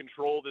actually going to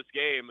control this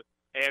game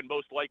and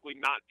most likely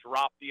not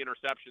drop the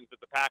interceptions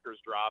that the Packers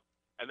dropped.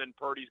 And then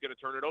Purdy's going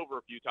to turn it over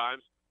a few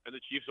times, and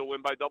the Chiefs will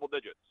win by double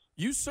digits.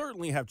 You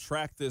certainly have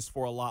tracked this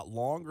for a lot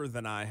longer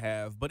than I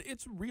have, but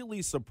it's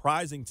really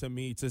surprising to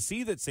me to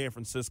see that San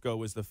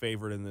Francisco is the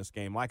favorite in this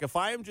game. Like, if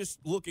I am just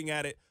looking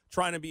at it,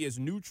 trying to be as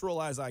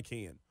neutral as I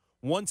can,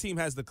 one team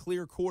has the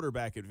clear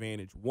quarterback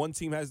advantage. One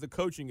team has the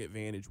coaching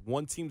advantage.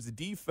 One team's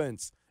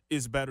defense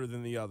is better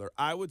than the other.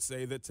 I would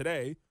say that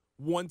today,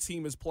 one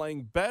team is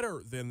playing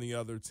better than the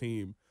other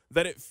team.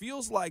 That it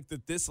feels like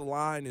that this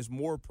line is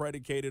more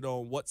predicated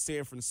on what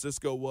San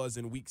Francisco was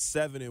in Week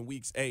 7 and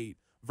Week 8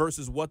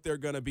 versus what they're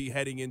going to be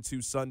heading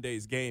into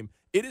Sunday's game.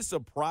 It is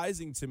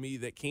surprising to me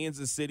that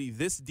Kansas City,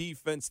 this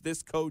defense,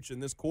 this coach,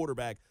 and this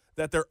quarterback,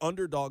 that they're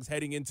underdogs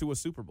heading into a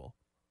Super Bowl.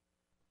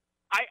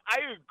 I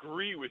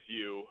agree with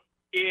you.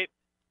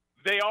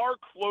 They are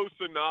close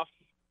enough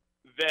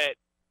that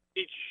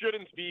it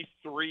shouldn't be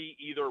 3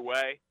 either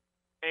way.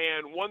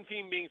 And one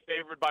team being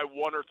favored by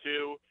 1 or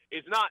 2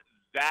 is not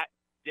that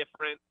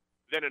different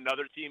than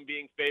another team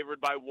being favored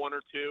by 1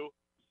 or 2.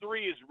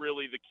 3 is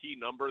really the key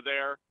number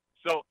there.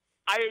 So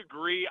I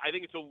agree. I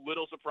think it's a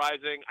little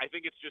surprising. I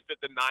think it's just that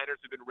the Niners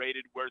have been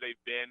rated where they've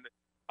been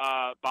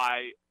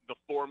by the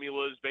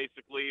formulas,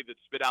 basically, that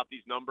spit out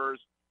these numbers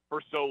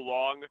for so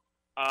long.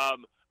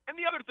 And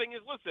the other thing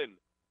is, listen,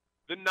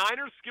 the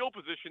Niners' skill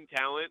position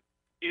talent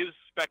is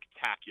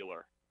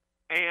spectacular.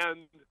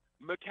 And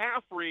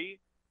McCaffrey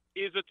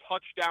is a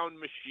touchdown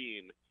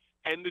machine.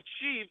 And the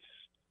Chiefs,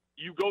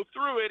 you go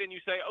through it and you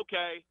say,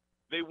 okay,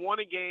 they won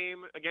a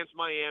game against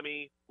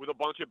Miami with a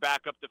bunch of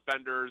backup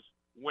defenders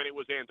when it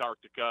was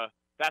Antarctica.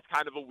 That's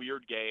kind of a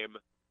weird game.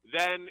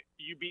 Then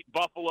you beat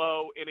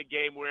Buffalo in a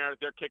game where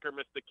their kicker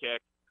missed the kick.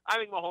 I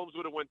think Mahomes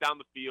would have went down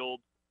the field,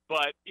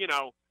 but,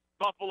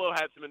 Buffalo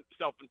had some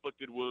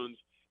self-inflicted wounds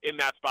in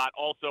that spot.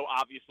 Also,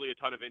 obviously, a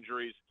ton of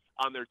injuries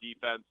on their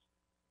defense.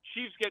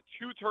 Chiefs get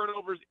 2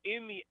 turnovers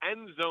in the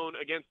end zone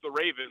against the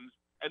Ravens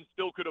and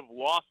still could have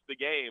lost the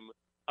game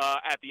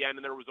at the end,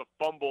 and there was a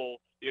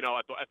fumble,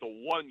 at the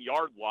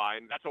 1-yard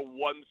line. That's a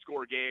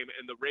 1-score game,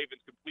 and the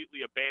Ravens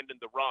completely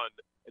abandoned the run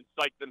and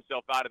psyched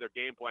themselves out of their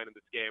game plan in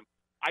this game.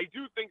 I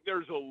do think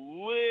there's a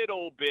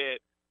little bit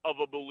of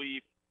a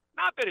belief,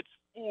 not that it's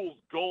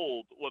fool's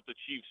gold what the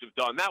Chiefs have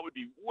done. That would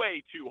be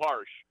way too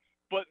harsh.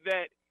 But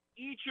that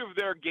each of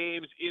their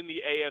games in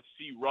the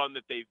AFC run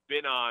that they've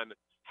been on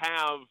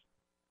have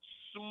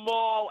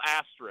small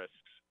asterisks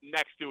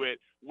next to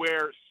it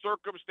where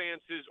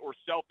circumstances or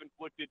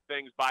self-inflicted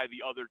things by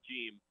the other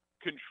team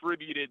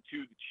contributed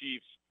to the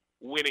Chiefs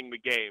winning the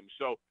game.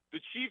 So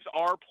the Chiefs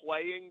are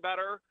playing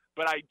better,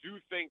 but I do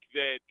think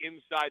that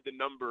inside the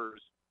numbers,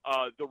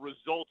 the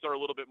results are a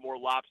little bit more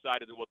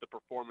lopsided than what the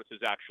performance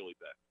has actually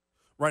been.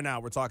 Right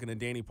now, we're talking to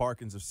Danny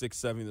Parkins of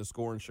 670 The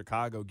Score in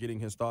Chicago, getting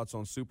his thoughts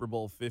on Super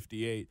Bowl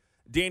 58.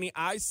 Danny,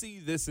 I see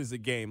this as a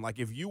game. Like,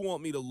 if you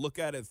want me to look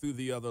at it through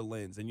the other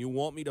lens and you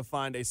want me to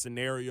find a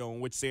scenario in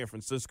which San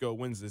Francisco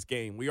wins this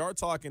game, we are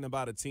talking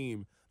about a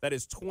team that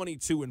is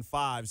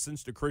 22-5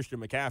 since the Christian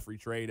McCaffrey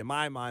trade. In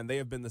my mind, they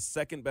have been the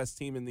second-best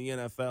team in the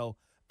NFL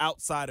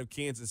outside of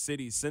Kansas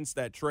City since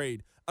that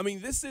trade. I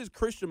mean, this is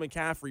Christian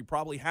McCaffrey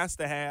probably has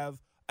to have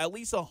at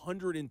least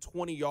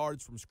 120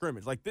 yards from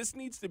scrimmage. Like, this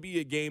needs to be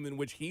a game in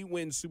which he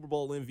wins Super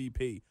Bowl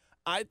MVP.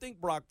 I think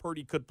Brock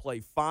Purdy could play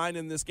fine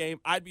in this game.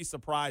 I'd be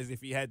surprised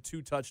if he had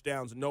 2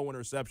 touchdowns, no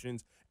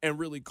interceptions, and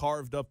really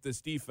carved up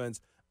this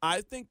defense.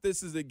 I think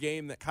this is a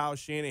game that Kyle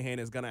Shanahan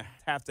is going to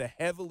have to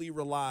heavily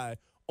rely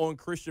on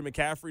Christian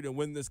McCaffrey to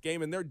win this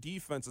game, and their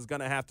defense is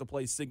going to have to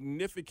play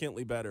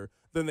significantly better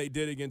than they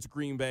did against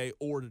Green Bay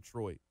or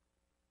Detroit.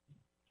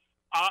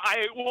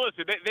 Well,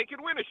 listen, they could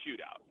win a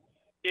shootout.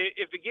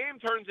 If the game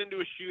turns into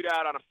a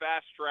shootout on a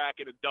fast track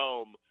in a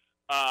dome,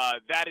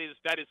 that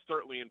is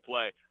certainly in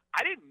play.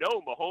 I didn't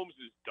know Mahomes'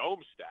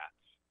 dome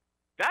stats.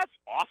 That's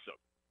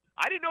awesome.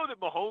 I didn't know that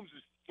Mahomes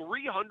is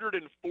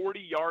 340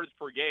 yards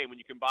per game when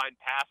you combine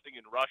passing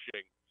and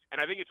rushing.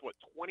 And I think it's,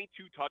 22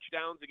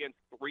 touchdowns against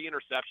 3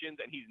 interceptions,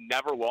 and he's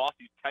never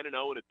lost. He's 10-0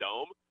 in a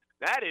dome.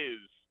 That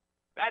is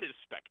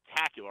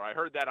spectacular. I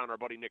heard that on our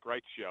buddy Nick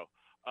Wright's show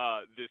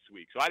this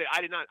week. So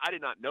I did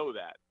not know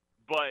that.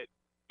 But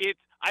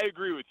I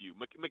agree with you.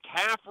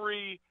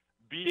 McCaffrey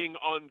being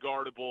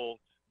unguardable,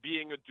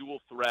 being a dual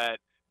threat,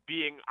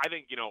 being, I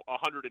think,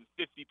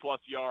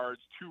 150-plus yards,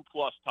 2+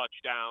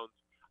 touchdowns.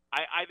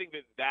 I think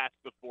that's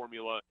the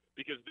formula,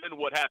 because then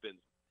what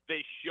happens?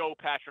 They show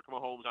Patrick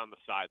Mahomes on the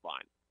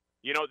sideline.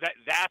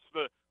 That's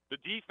the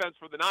defense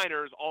for the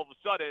Niners. All of a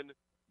sudden,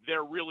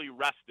 they're really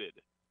rested.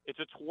 It's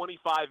a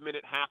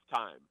 25-minute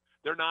halftime.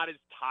 They're not as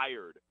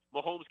tired.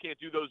 Mahomes can't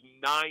do those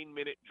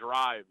 9-minute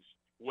drives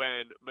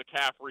when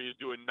McCaffrey is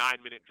doing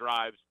 9-minute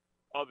drives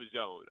of his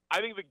own.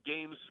 I think the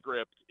game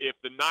script, if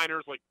the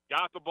Niners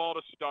got the ball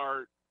to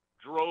start,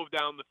 drove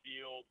down the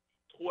field,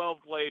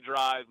 12-play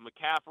drive,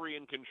 McCaffrey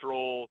in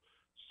control,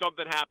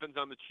 something happens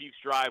on the Chiefs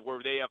drive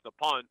where they have to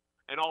punt,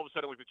 and all of a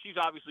sudden, the Chiefs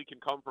obviously can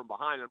come from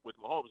behind with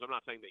Mahomes. I'm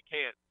not saying they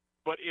can't.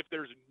 But if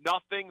there's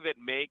nothing that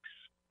makes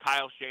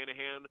Kyle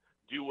Shanahan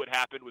do what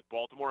happened with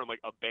Baltimore and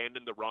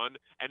abandon the run,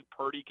 and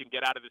Purdy can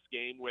get out of this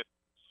game with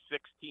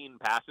 16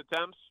 pass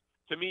attempts,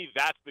 to me,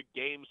 that's the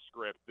game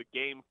script, the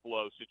game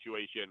flow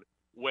situation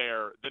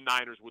where the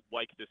Niners would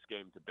like this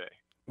game to be.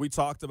 We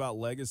talked about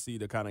legacy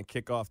to kind of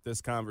kick off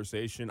this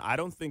conversation. I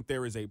don't think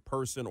there is a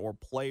person or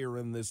player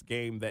in this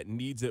game that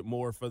needs it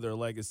more for their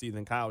legacy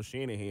than Kyle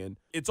Shanahan.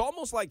 It's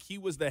almost like he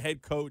was the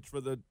head coach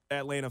for the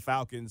Atlanta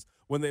Falcons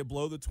when they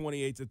blow the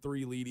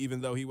 28-3 lead,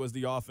 even though he was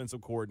the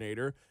offensive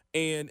coordinator.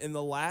 And in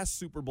the last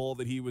Super Bowl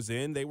that he was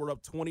in, they were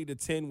up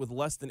 20-10 with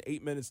less than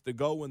 8 minutes to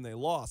go when they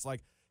lost.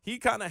 He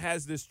kind of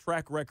has this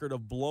track record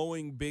of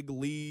blowing big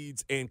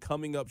leads and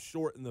coming up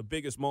short in the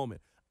biggest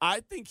moment. I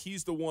think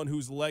he's the one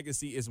whose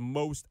legacy is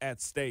most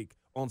at stake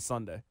on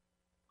Sunday.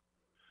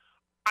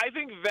 I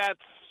think that's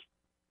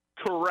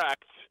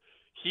correct.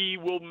 He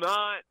will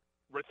not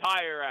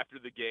retire after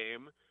the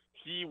game.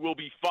 He will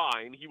be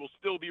fine. He will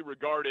still be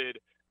regarded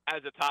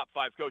as a top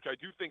 5 coach. I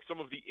do think some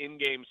of the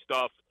in-game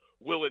stuff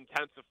will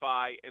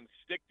intensify and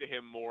stick to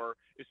him more,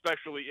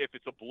 especially if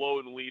it's a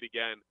blown lead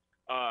again,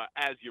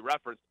 as you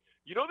referenced.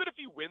 You know that if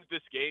he wins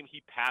this game,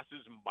 he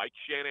passes Mike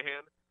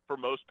Shanahan for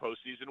most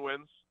postseason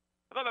wins?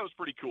 I thought that was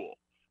pretty cool.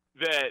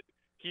 That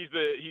he's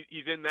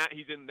in that.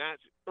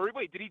 Or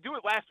wait, did he do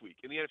it last week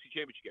in the NFC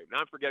Championship game?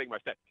 Now I'm forgetting my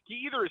stat.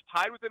 He either is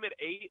tied with him at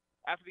 8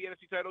 after the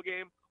NFC title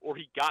game, or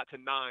he got to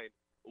 9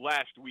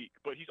 last week.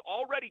 But he's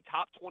already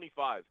top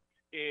 25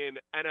 in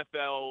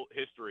NFL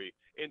history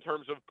in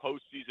terms of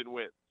postseason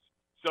wins.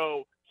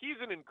 So he's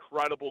an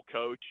incredible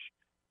coach.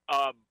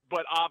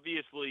 But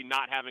obviously,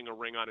 not having a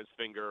ring on his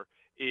finger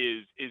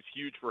is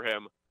huge for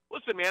him.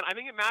 Listen, man, I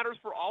think it matters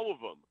for all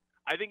of them.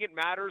 I think it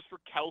matters for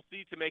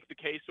Kelsey to make the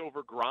case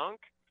over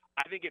Gronk.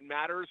 I think it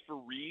matters for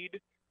Reed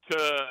to,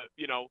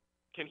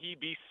 can he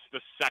be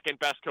the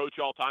second best coach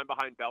all time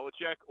behind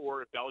Belichick?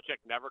 Or if Belichick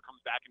never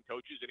comes back and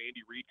coaches and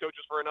Andy Reid coaches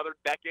for another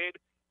decade,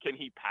 can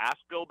he pass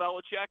Bill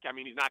Belichick? I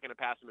mean, he's not going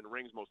to pass him in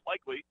rings most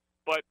likely,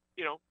 but,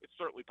 it's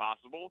certainly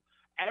possible.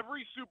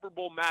 Every Super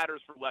Bowl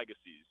matters for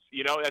legacies.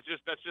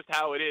 That's just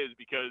how it is,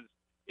 because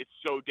it's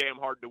so damn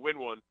hard to win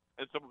one.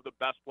 And some of the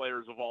best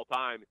players of all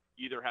time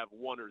either have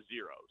 1 or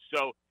 0.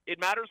 So it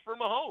matters for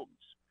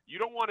Mahomes. You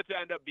don't want it to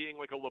end up being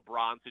like a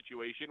LeBron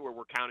situation where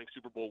we're counting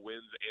Super Bowl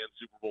wins and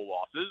Super Bowl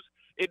losses.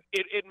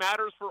 It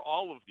matters for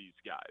all of these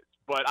guys.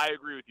 But I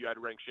agree with you. I'd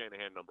rank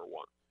Shanahan number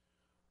 1.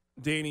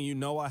 Danny,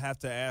 I have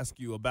to ask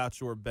you about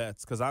your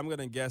bets, because I'm going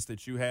to guess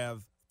that you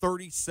have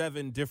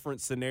 37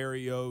 different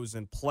scenarios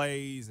and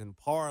plays and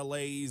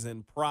parlays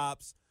and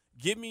props.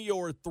 Give me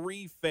your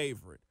 3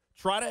 favorite.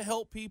 Try to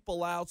help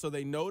people out so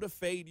they know to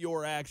fade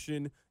your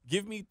action.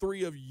 Give me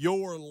 3 of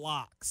your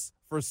locks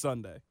for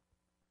Sunday.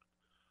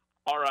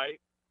 All right.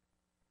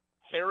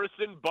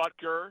 Harrison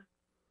Butker,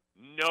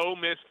 no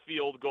missed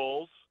field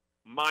goals,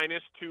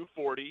 minus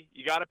 240.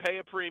 You got to pay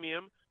a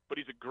premium, but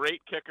he's a great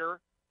kicker,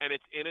 and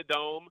it's in a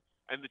dome,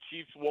 and the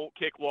Chiefs won't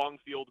kick long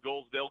field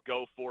goals. They'll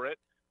go for it.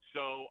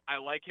 So I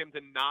like him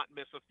to not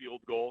miss a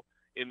field goal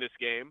in this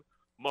game.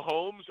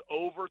 Mahomes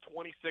over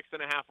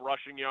 26.5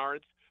 rushing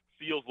yards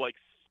feels like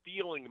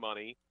stealing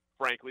money,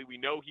 frankly. We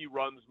know he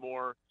runs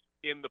more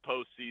in the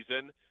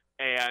postseason,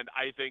 and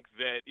I think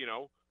that,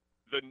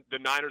 the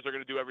Niners are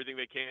going to do everything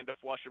they can to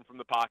flush him from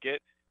the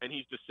pocket, and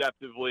he's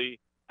deceptively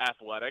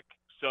athletic.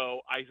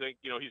 So I think,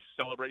 he's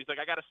celebrating. He's like,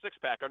 I got a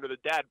six-pack under the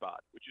dad bod,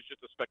 which is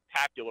just a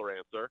spectacular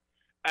answer.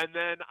 And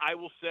then I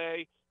will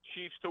say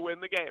Chiefs to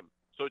win the game.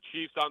 So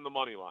Chiefs on the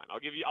money line. I'll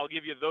give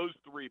you those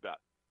three bets.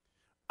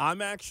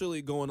 I'm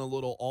actually going a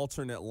little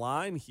alternate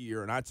line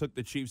here, and I took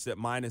the Chiefs at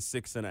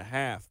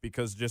 -6.5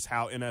 because just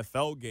how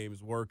NFL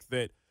games work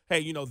that,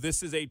 hey,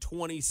 this is a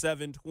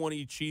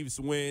 27-20 Chiefs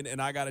win,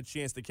 and I got a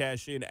chance to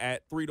cash in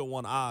at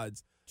 3-1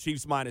 odds,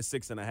 Chiefs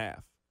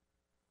 -6.5.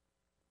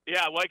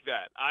 Yeah, I like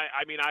that.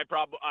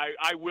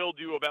 I will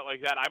do a bet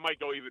like that. I might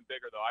go even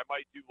bigger, though. I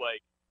might do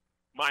like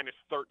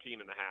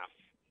 -13.5.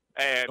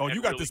 And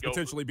you got this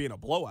potentially being a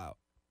blowout.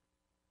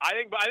 I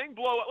think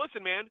blowout.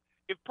 Listen, man,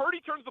 if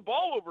Purdy turns the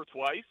ball over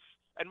twice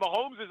and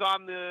Mahomes is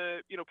on the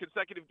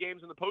consecutive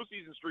games in the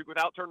postseason streak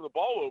without turning the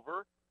ball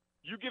over,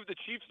 you give the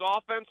Chiefs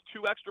offense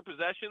 2 extra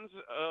possessions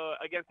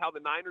against how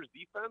the Niners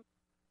defense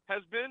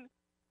has been,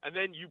 and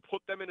then you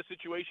put them in a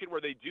situation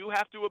where they do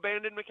have to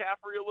abandon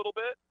McCaffrey a little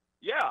bit.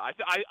 Yeah,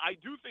 I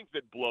do think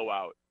that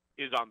blowout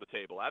is on the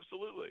table.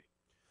 Absolutely.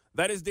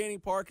 That is Danny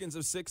Parkins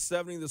of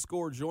 670 The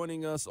Score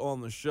joining us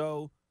on the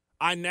show.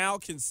 I now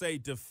can say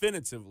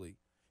definitively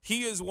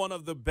he is one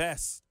of the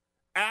best,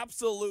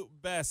 absolute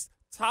best,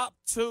 top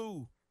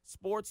 2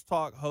 sports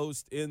talk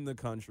hosts in the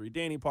country.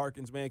 Danny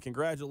Parkins, man,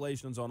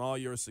 congratulations on all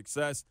your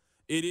success.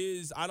 It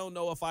is, I don't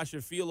know if I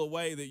should feel a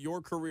way that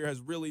your career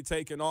has really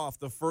taken off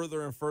the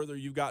further and further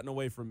you've gotten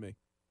away from me.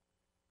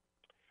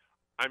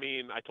 I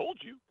told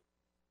you.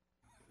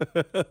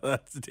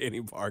 That's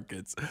Danny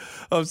Parkins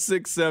of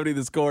 670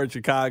 The Score in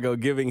Chicago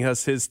giving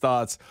us his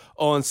thoughts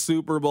on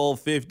Super Bowl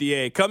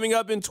 58. Coming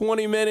up in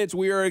 20 minutes,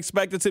 we are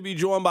expected to be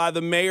joined by the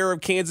mayor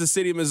of Kansas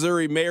City,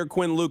 Missouri, Mayor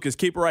Quinn Lucas.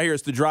 Keep it right here.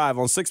 It's The Drive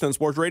on 610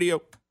 Sports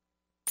Radio.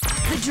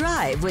 The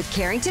Drive with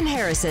Carrington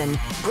Harrison,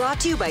 brought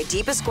to you by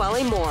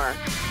DePasquale Moore.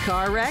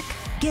 Car wreck?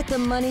 Get the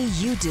money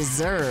you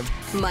deserve.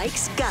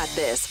 Mike's got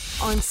this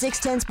on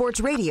 610 Sports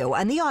Radio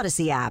and the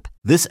Odyssey app.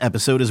 This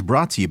episode is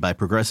brought to you by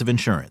Progressive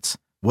Insurance.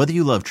 Whether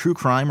you love true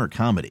crime or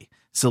comedy,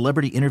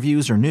 celebrity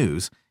interviews or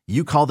news,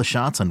 you call the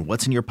shots on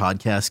what's in your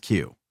podcast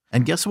queue.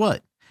 And guess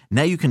what?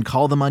 Now you can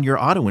call them on your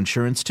auto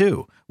insurance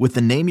too with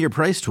the Name Your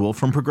Price tool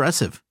from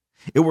Progressive.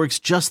 It works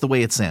just the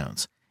way it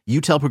sounds. You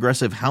tell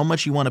Progressive how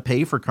much you want to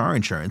pay for car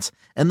insurance,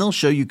 and they'll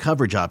show you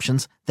coverage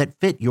options that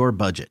fit your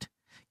budget.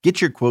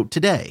 Get your quote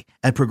today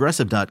at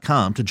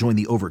Progressive.com to join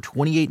the over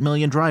 28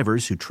 million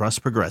drivers who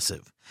trust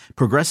Progressive.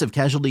 Progressive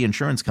Casualty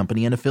Insurance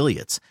Company and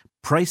Affiliates.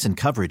 Price and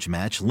coverage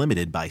match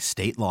limited by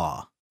state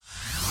law.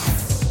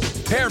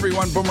 Hey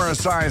everyone, Boomer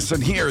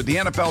Esiason here. The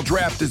NFL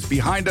Draft is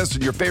behind us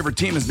and your favorite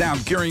team is now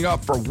gearing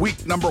up for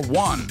week number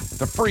 1.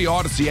 The free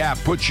Odyssey app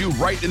puts you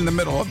right in the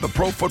middle of the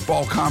pro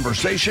football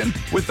conversation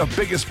with the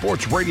biggest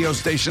sports radio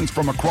stations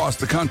from across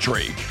the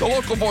country. The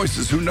local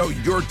voices who know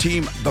your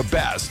team the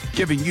best,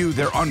 giving you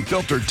their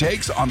unfiltered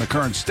takes on the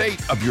current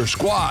state of your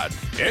squad.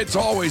 It's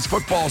always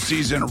football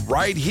season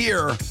right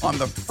here on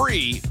the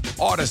free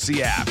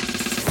Odyssey app.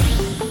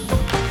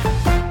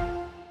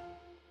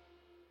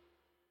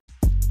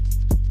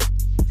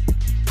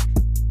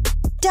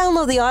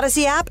 Download the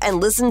Odyssey app and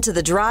listen to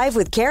The Drive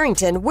with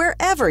Carrington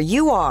wherever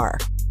you are.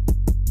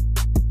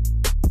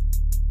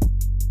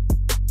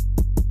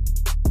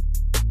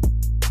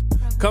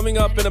 Coming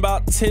up in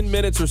about 10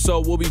 minutes or so,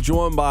 we'll be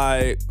joined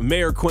by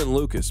Mayor Quentin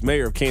Lucas,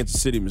 mayor of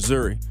Kansas City,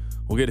 Missouri.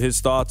 We'll get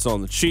his thoughts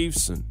on the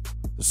Chiefs and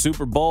the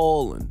Super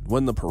Bowl and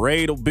when the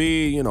parade will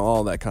be,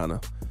 all that kind of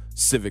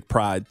civic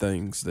pride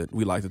things that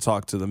we like to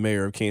talk to the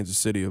mayor of Kansas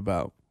City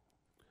about.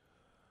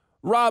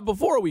 Rob,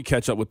 before we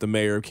catch up with the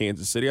mayor of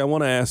Kansas City, I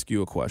want to ask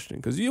you a question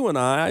because you and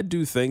I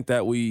do think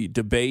that we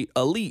debate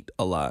elite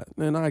a lot,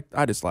 and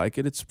I just like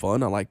it. It's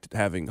fun. I like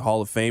having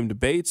Hall of Fame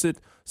debates. It's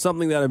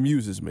something that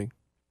amuses me.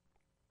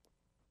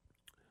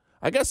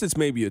 I guess it's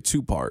maybe a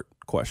 2-part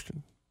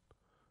question.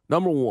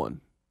 Number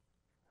 1,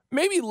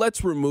 maybe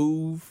let's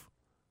remove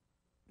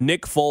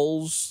Nick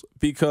Foles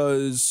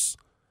because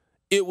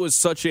it was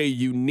such a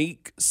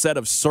unique set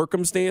of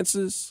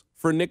circumstances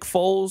for Nick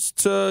Foles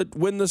to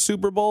win the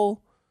Super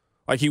Bowl.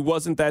 Like, he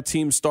wasn't that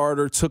team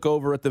starter, took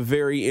over at the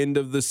very end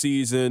of the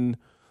season.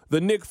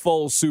 The Nick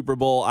Foles Super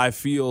Bowl, I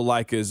feel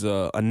like, is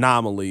an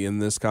anomaly in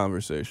this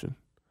conversation.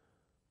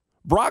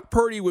 Brock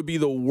Purdy would be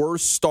the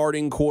worst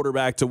starting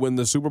quarterback to win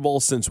the Super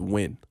Bowl since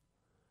when?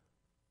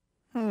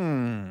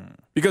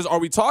 Because are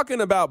we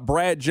talking about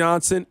Brad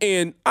Johnson?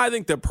 And I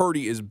think that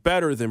Purdy is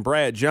better than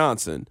Brad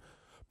Johnson.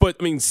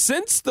 But,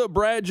 since the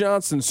Brad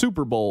Johnson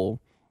Super Bowl,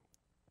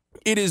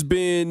 it has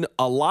been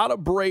a lot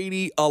of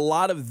Brady, a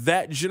lot of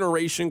that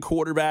generation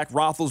quarterback,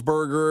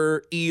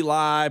 Roethlisberger,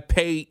 Eli,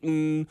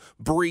 Peyton,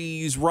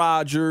 Breeze,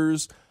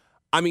 Rodgers.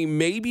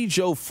 Maybe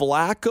Joe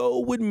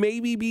Flacco would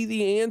maybe be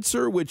the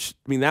answer, which,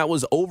 that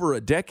was over a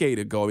decade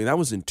ago. That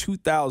was in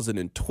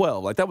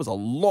 2012. That was a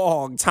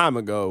long time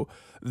ago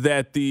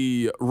that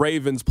the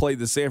Ravens played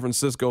the San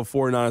Francisco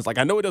 49ers.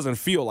 I know it doesn't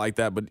feel like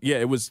that, but yeah,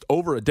 it was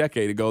over a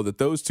decade ago that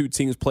those two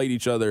teams played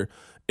each other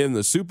in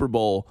the Super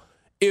Bowl.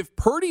 If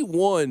Purdy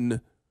won,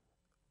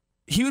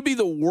 he would be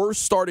the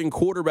worst starting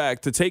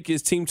quarterback to take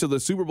his team to the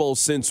Super Bowl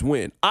since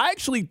when? I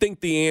actually think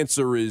the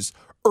answer is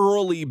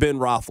early Ben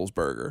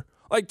Roethlisberger.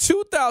 Like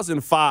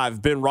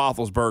 2005, Ben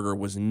Roethlisberger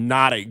was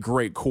not a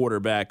great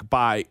quarterback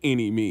by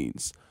any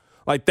means.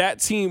 Like that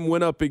team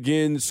went up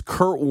against Matt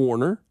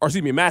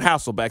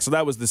Hasselbeck. So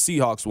that was the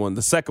Seahawks one.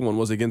 The second one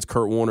was against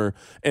Kurt Warner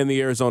and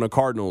the Arizona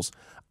Cardinals.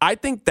 I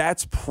think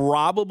that's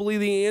probably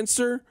the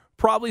answer,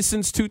 probably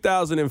since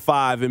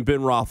 2005 and Ben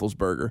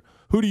Roethlisberger.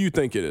 Who do you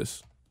think it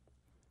is?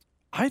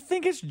 I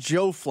think it's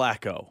Joe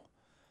Flacco.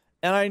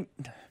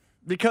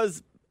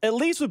 Because at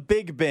least with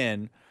Big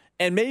Ben,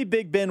 and maybe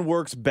Big Ben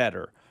works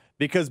better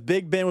because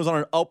Big Ben was on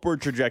an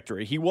upward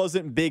trajectory. He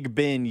wasn't Big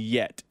Ben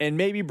yet. And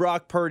maybe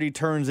Brock Purdy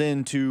turns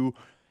into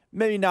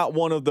maybe not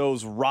one of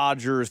those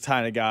Rodgers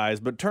kind of guys,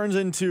 but turns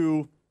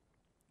into,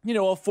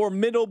 a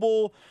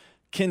formidable,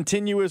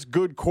 continuous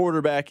good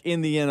quarterback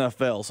in the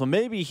NFL. So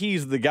maybe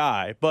he's the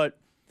guy. But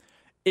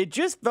it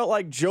just felt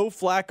like Joe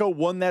Flacco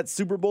won that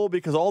Super Bowl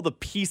because all the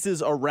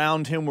pieces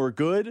around him were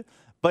good,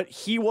 but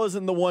he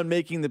wasn't the one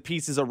making the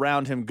pieces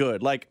around him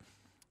good. Like,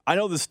 I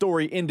know the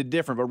story ended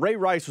different, but Ray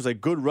Rice was a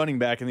good running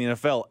back in the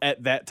NFL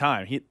at that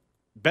time. He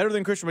better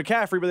than Christian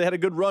McCaffrey, but they had a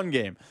good run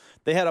game.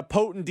 They had a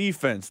potent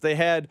defense. They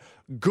had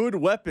good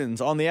weapons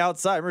on the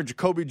outside. Remember,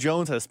 Jacoby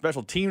Jones had a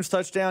special teams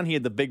touchdown. He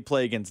had the big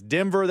play against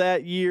Denver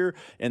that year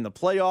in the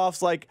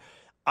playoffs. Like,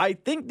 I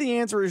think the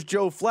answer is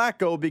Joe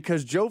Flacco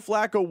because Joe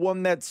Flacco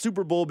won that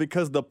Super Bowl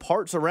because the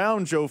parts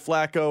around Joe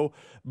Flacco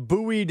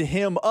buoyed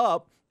him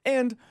up.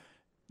 And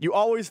you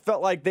always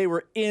felt like they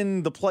were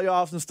in the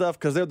playoffs and stuff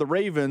because they're the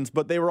Ravens,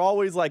 but they were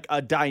always like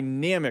a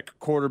dynamic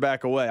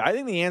quarterback away. I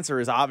think the answer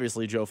is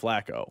obviously Joe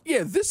Flacco.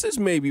 Yeah, this is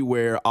maybe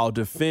where I'll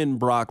defend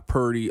Brock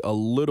Purdy a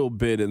little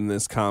bit in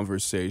this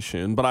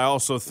conversation, but I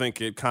also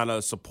think it kind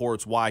of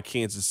supports why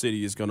Kansas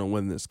City is going to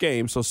win this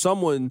game. So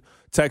someone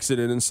texted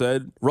in and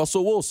said,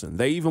 Russell Wilson,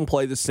 they even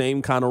play the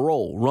same kind of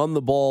role. Run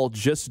the ball,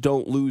 just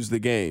don't lose the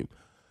game.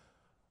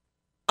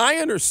 I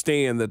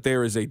understand that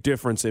there is a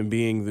difference in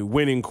being the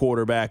winning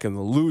quarterback and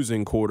the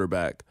losing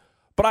quarterback,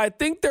 but I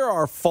think there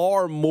are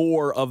far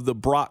more of the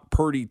Brock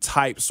Purdy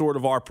type, sort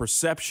of our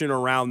perception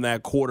around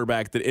that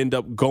quarterback that end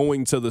up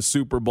going to the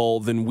Super Bowl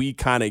than we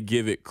kind of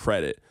give it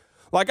credit.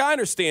 Like, I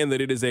understand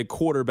that it is a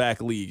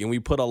quarterback league and we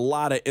put a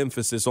lot of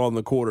emphasis on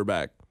the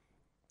quarterback,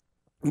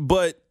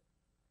 but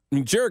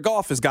Jared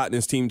Goff has gotten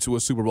his team to a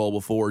Super Bowl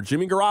before.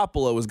 Jimmy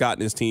Garoppolo has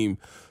gotten his team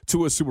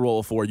to a Super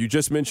Bowl before. You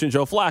just mentioned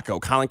Joe Flacco.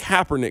 Colin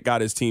Kaepernick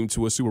got his team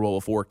to a Super Bowl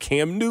before.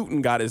 Cam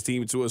Newton got his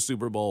team to a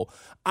Super Bowl.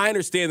 I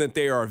understand that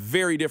there are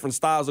very different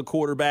styles of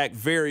quarterback,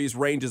 various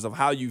ranges of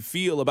how you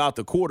feel about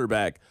the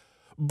quarterback.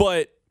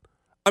 But,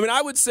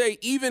 I would say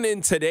even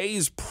in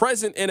today's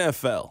present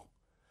NFL,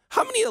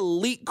 how many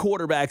elite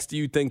quarterbacks do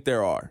you think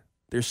there are?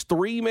 There's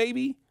 3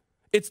 maybe?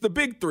 It's the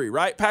big 3,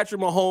 right? Patrick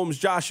Mahomes,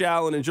 Josh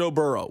Allen, and Joe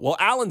Burrow. Well,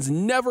 Allen's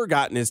never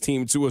gotten his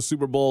team to a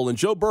Super Bowl, and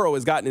Joe Burrow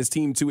has gotten his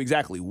team to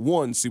exactly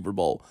 1 Super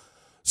Bowl.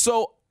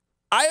 So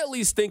I at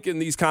least think in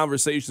these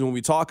conversations when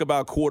we talk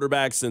about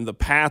quarterbacks and the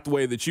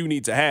pathway that you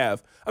need to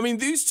have,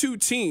 these 2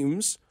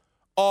 teams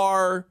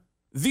are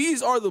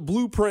the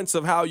blueprints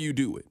of how you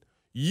do it.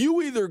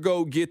 You either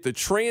go get the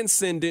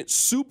transcendent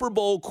Super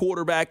Bowl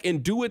quarterback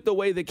and do it the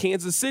way that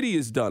Kansas City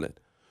has done it.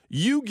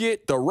 You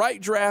get the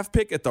right draft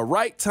pick at the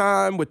right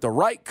time with the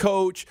right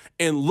coach,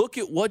 and look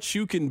at what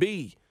you can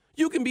be.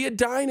 You can be a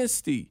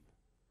dynasty.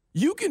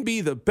 You can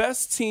be the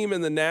best team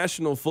in the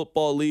National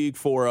Football League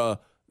for a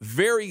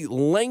very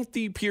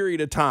lengthy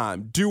period of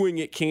time doing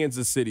it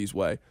Kansas City's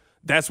way.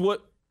 That's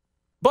what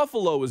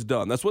Buffalo has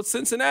done. That's what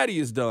Cincinnati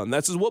has done.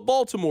 That's what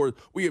Baltimore.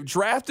 We have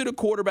drafted a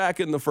quarterback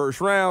in the first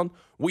round.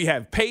 We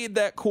have paid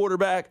that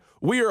quarterback.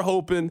 We are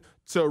hoping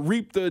to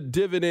reap the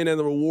dividend and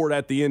the reward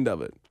at the end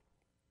of it.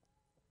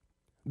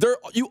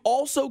 You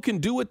also can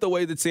do it the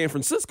way that San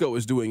Francisco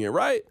is doing it,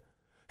 right?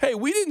 Hey,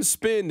 we didn't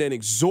spend an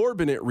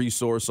exorbitant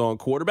resource on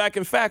quarterback.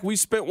 In fact, we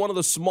spent one of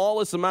the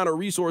smallest amount of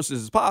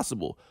resources as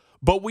possible.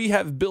 But we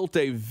have built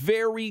a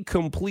very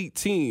complete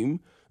team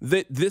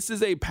that this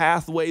is a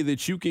pathway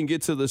that you can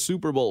get to the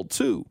Super Bowl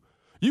too.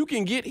 You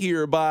can get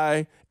here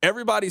by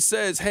everybody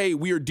says, hey,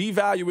 we are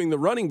devaluing the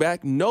running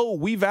back. No,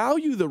 we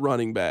value the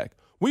running back.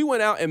 We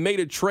went out and made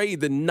a trade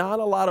that not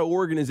a lot of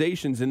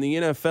organizations in the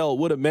NFL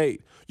would have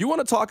made. You want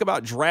to talk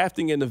about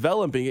drafting and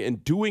developing it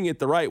and doing it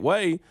the right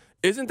way.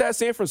 Isn't that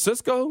San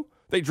Francisco?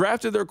 They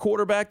drafted their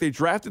quarterback. They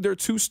drafted their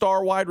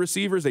 2-star wide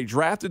receivers. They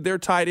drafted their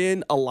tight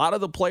end. A lot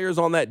of the players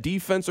on that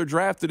defense are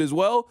drafted as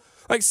well.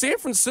 Like, San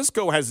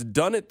Francisco has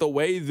done it the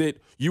way that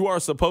you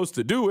are supposed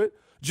to do it.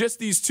 Just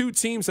these 2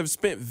 teams have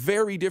spent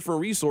very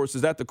different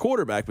resources at the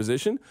quarterback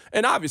position.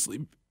 And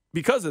obviously,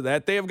 because of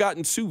that, they have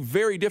gotten 2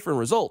 very different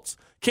results.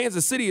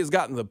 Kansas City has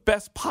gotten the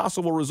best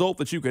possible result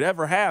that you could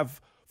ever have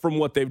from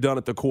what they've done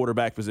at the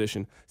quarterback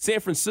position. San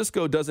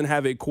Francisco doesn't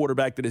have a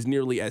quarterback that is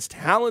nearly as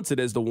talented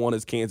as the one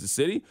as Kansas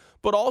City,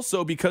 but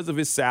also because of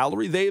his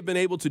salary, they have been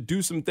able to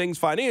do some things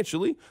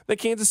financially that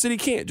Kansas City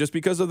can't just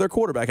because of their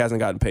quarterback hasn't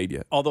gotten paid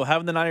yet. Although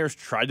haven't the Niners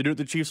tried to do it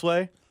the Chiefs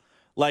way?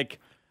 Like,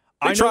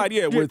 They tried,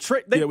 with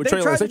Trey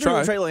Lance. They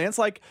tried. Trey Lance.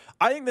 Like,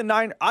 I think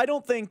I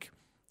don't think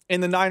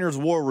in the Niners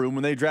war room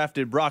when they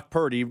drafted Brock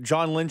Purdy,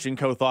 John Lynch and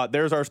co thought,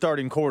 there's our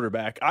starting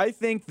quarterback. I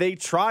think they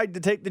tried to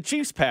take the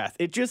Chiefs path.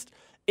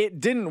 It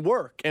didn't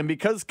work. And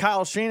because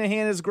Kyle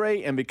Shanahan is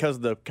great and because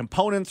the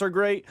components are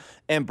great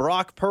and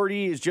Brock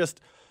Purdy is just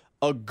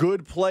a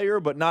good player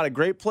but not a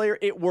great player,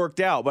 it worked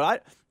out.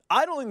 But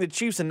I don't think the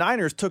Chiefs and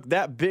Niners took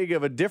that big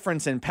of a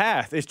difference in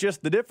path. It's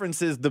just the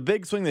difference is the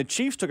big swing the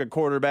Chiefs took a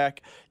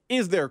quarterback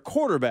is their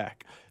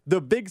quarterback.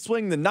 The big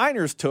swing the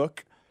Niners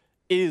took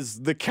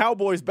is the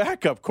Cowboys'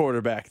 backup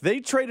quarterback. They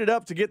traded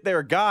up to get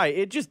their guy.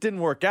 It just didn't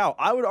work out.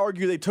 I would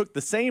argue they took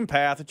the same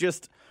path,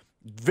 just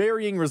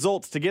varying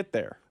results to get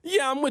there.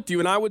 Yeah, I'm with you,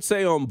 and I would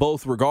say on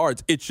both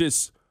regards, it's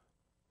just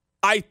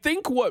I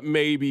think what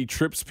maybe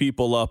trips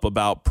people up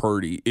about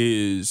Purdy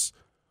is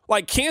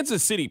like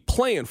Kansas City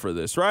planned for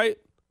this, right?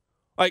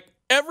 Like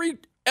every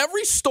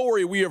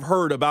story we have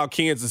heard about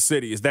Kansas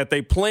City is that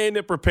they planned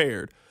and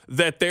prepared,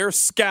 that their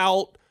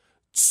scout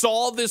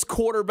saw this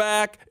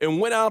quarterback and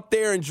went out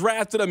there and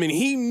drafted him, and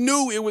he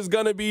knew it was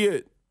going to be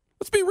it.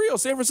 Let's be real.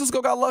 San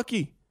Francisco got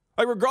lucky.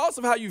 Like, regardless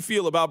of how you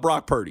feel about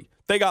Brock Purdy,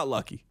 they got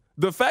lucky.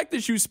 The fact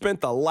that you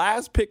spent the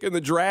last pick in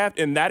the draft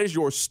and that is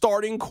your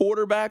starting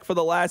quarterback for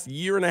the last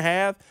year and a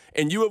half,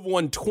 and you have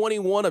won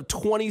 21 of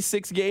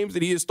 26 games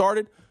that he has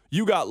started,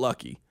 you got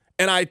lucky.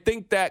 And I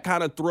think that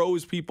kind of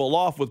throws people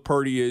off with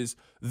Purdy is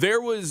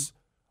there was,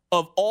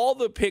 of all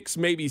the picks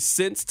maybe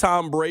since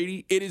Tom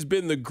Brady, it has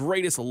been the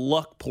greatest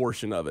luck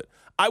portion of it.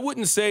 I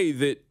wouldn't say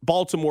that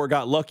Baltimore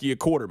got lucky at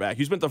quarterback.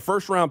 You spent the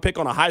first-round pick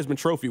on a Heisman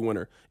Trophy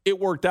winner. It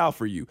worked out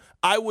for you.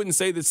 I wouldn't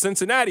say that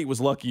Cincinnati was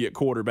lucky at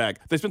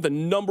quarterback. They spent the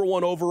number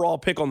 1 overall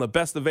pick on the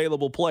best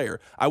available player.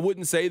 I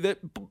wouldn't say that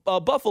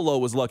Buffalo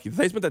was lucky.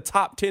 They spent the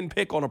top 10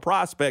 pick on a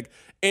prospect,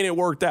 and it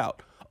worked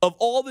out. Of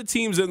all the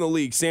teams in the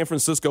league, San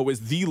Francisco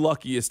is the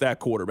luckiest at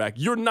quarterback.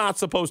 You're not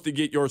supposed to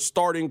get your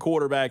starting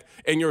quarterback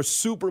and your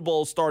Super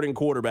Bowl starting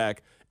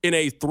quarterback in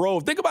a throw.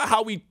 Think about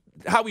how we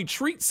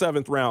treat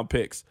 7th-round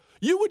picks.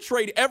 You would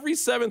trade every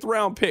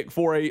 7th-round pick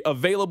for a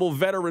available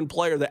veteran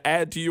player to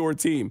add to your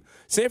team.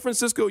 San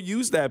Francisco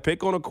used that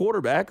pick on a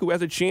quarterback who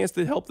has a chance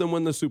to help them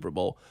win the Super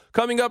Bowl.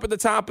 Coming up at the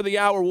top of the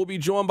hour, we'll be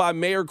joined by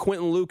Mayor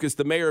Quentin Lucas,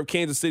 the mayor of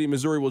Kansas City,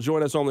 Missouri, will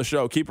join us on the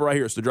show. Keep it right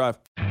here. It's The Drive.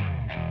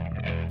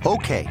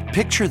 Okay,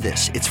 picture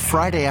this. It's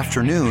Friday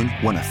afternoon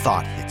when a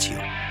thought hits you.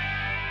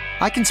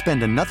 I can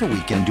spend another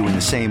weekend doing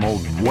the same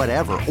old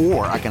whatever,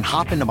 or I can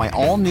hop into my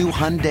all-new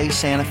Hyundai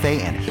Santa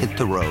Fe and hit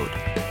the road.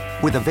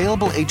 With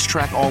available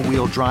H-Track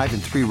all-wheel drive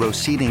and 3-row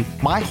seating,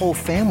 my whole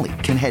family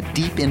can head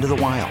deep into the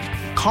wild.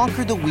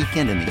 Conquer the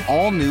weekend in the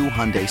all-new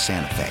Hyundai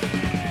Santa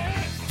Fe.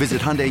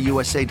 Visit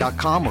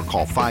HyundaiUSA.com or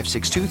call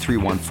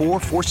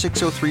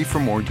 562-314-4603 for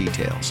more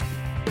details.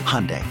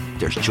 Hyundai,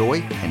 there's joy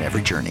in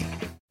every journey.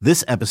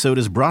 This episode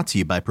is brought to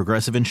you by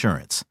Progressive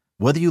Insurance.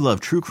 Whether you love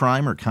true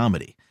crime or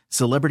comedy,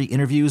 celebrity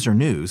interviews or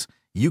news,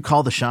 you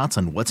call the shots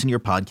on what's in your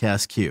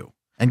podcast queue.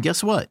 And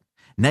guess what?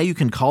 Now you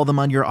can call them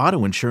on your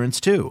auto insurance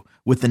too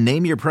with the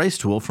Name Your Price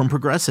tool from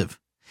Progressive.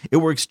 It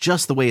works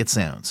just the way it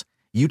sounds.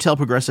 You tell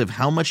Progressive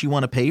how much you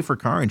want to pay for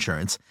car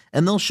insurance,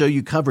 and they'll show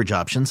you coverage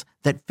options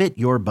that fit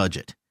your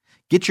budget.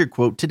 Get your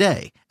quote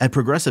today at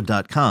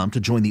Progressive.com to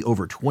join the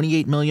over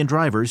 28 million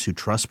drivers who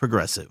trust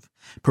Progressive.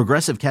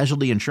 Progressive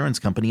Casualty Insurance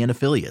Company and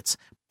Affiliates.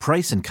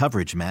 Price and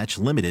coverage match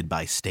limited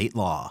by state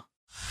law.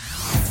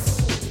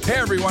 Hey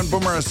everyone,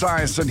 Boomer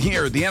Esiason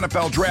here. The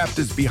NFL Draft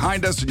is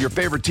behind us and your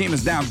favorite team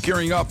is now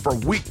gearing up for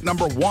week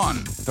number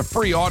 1. The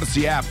free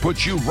Odyssey app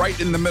puts you right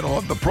in the middle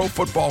of the pro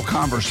football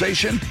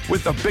conversation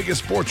with the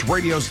biggest sports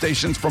radio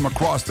stations from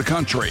across the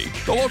country.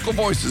 The local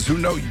voices who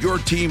know your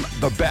team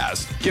the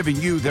best, giving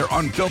you their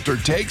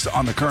unfiltered takes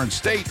on the current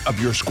state of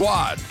your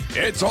squad.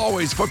 It's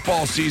always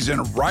football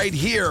season right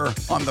here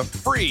on the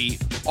free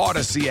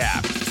Odyssey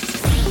app.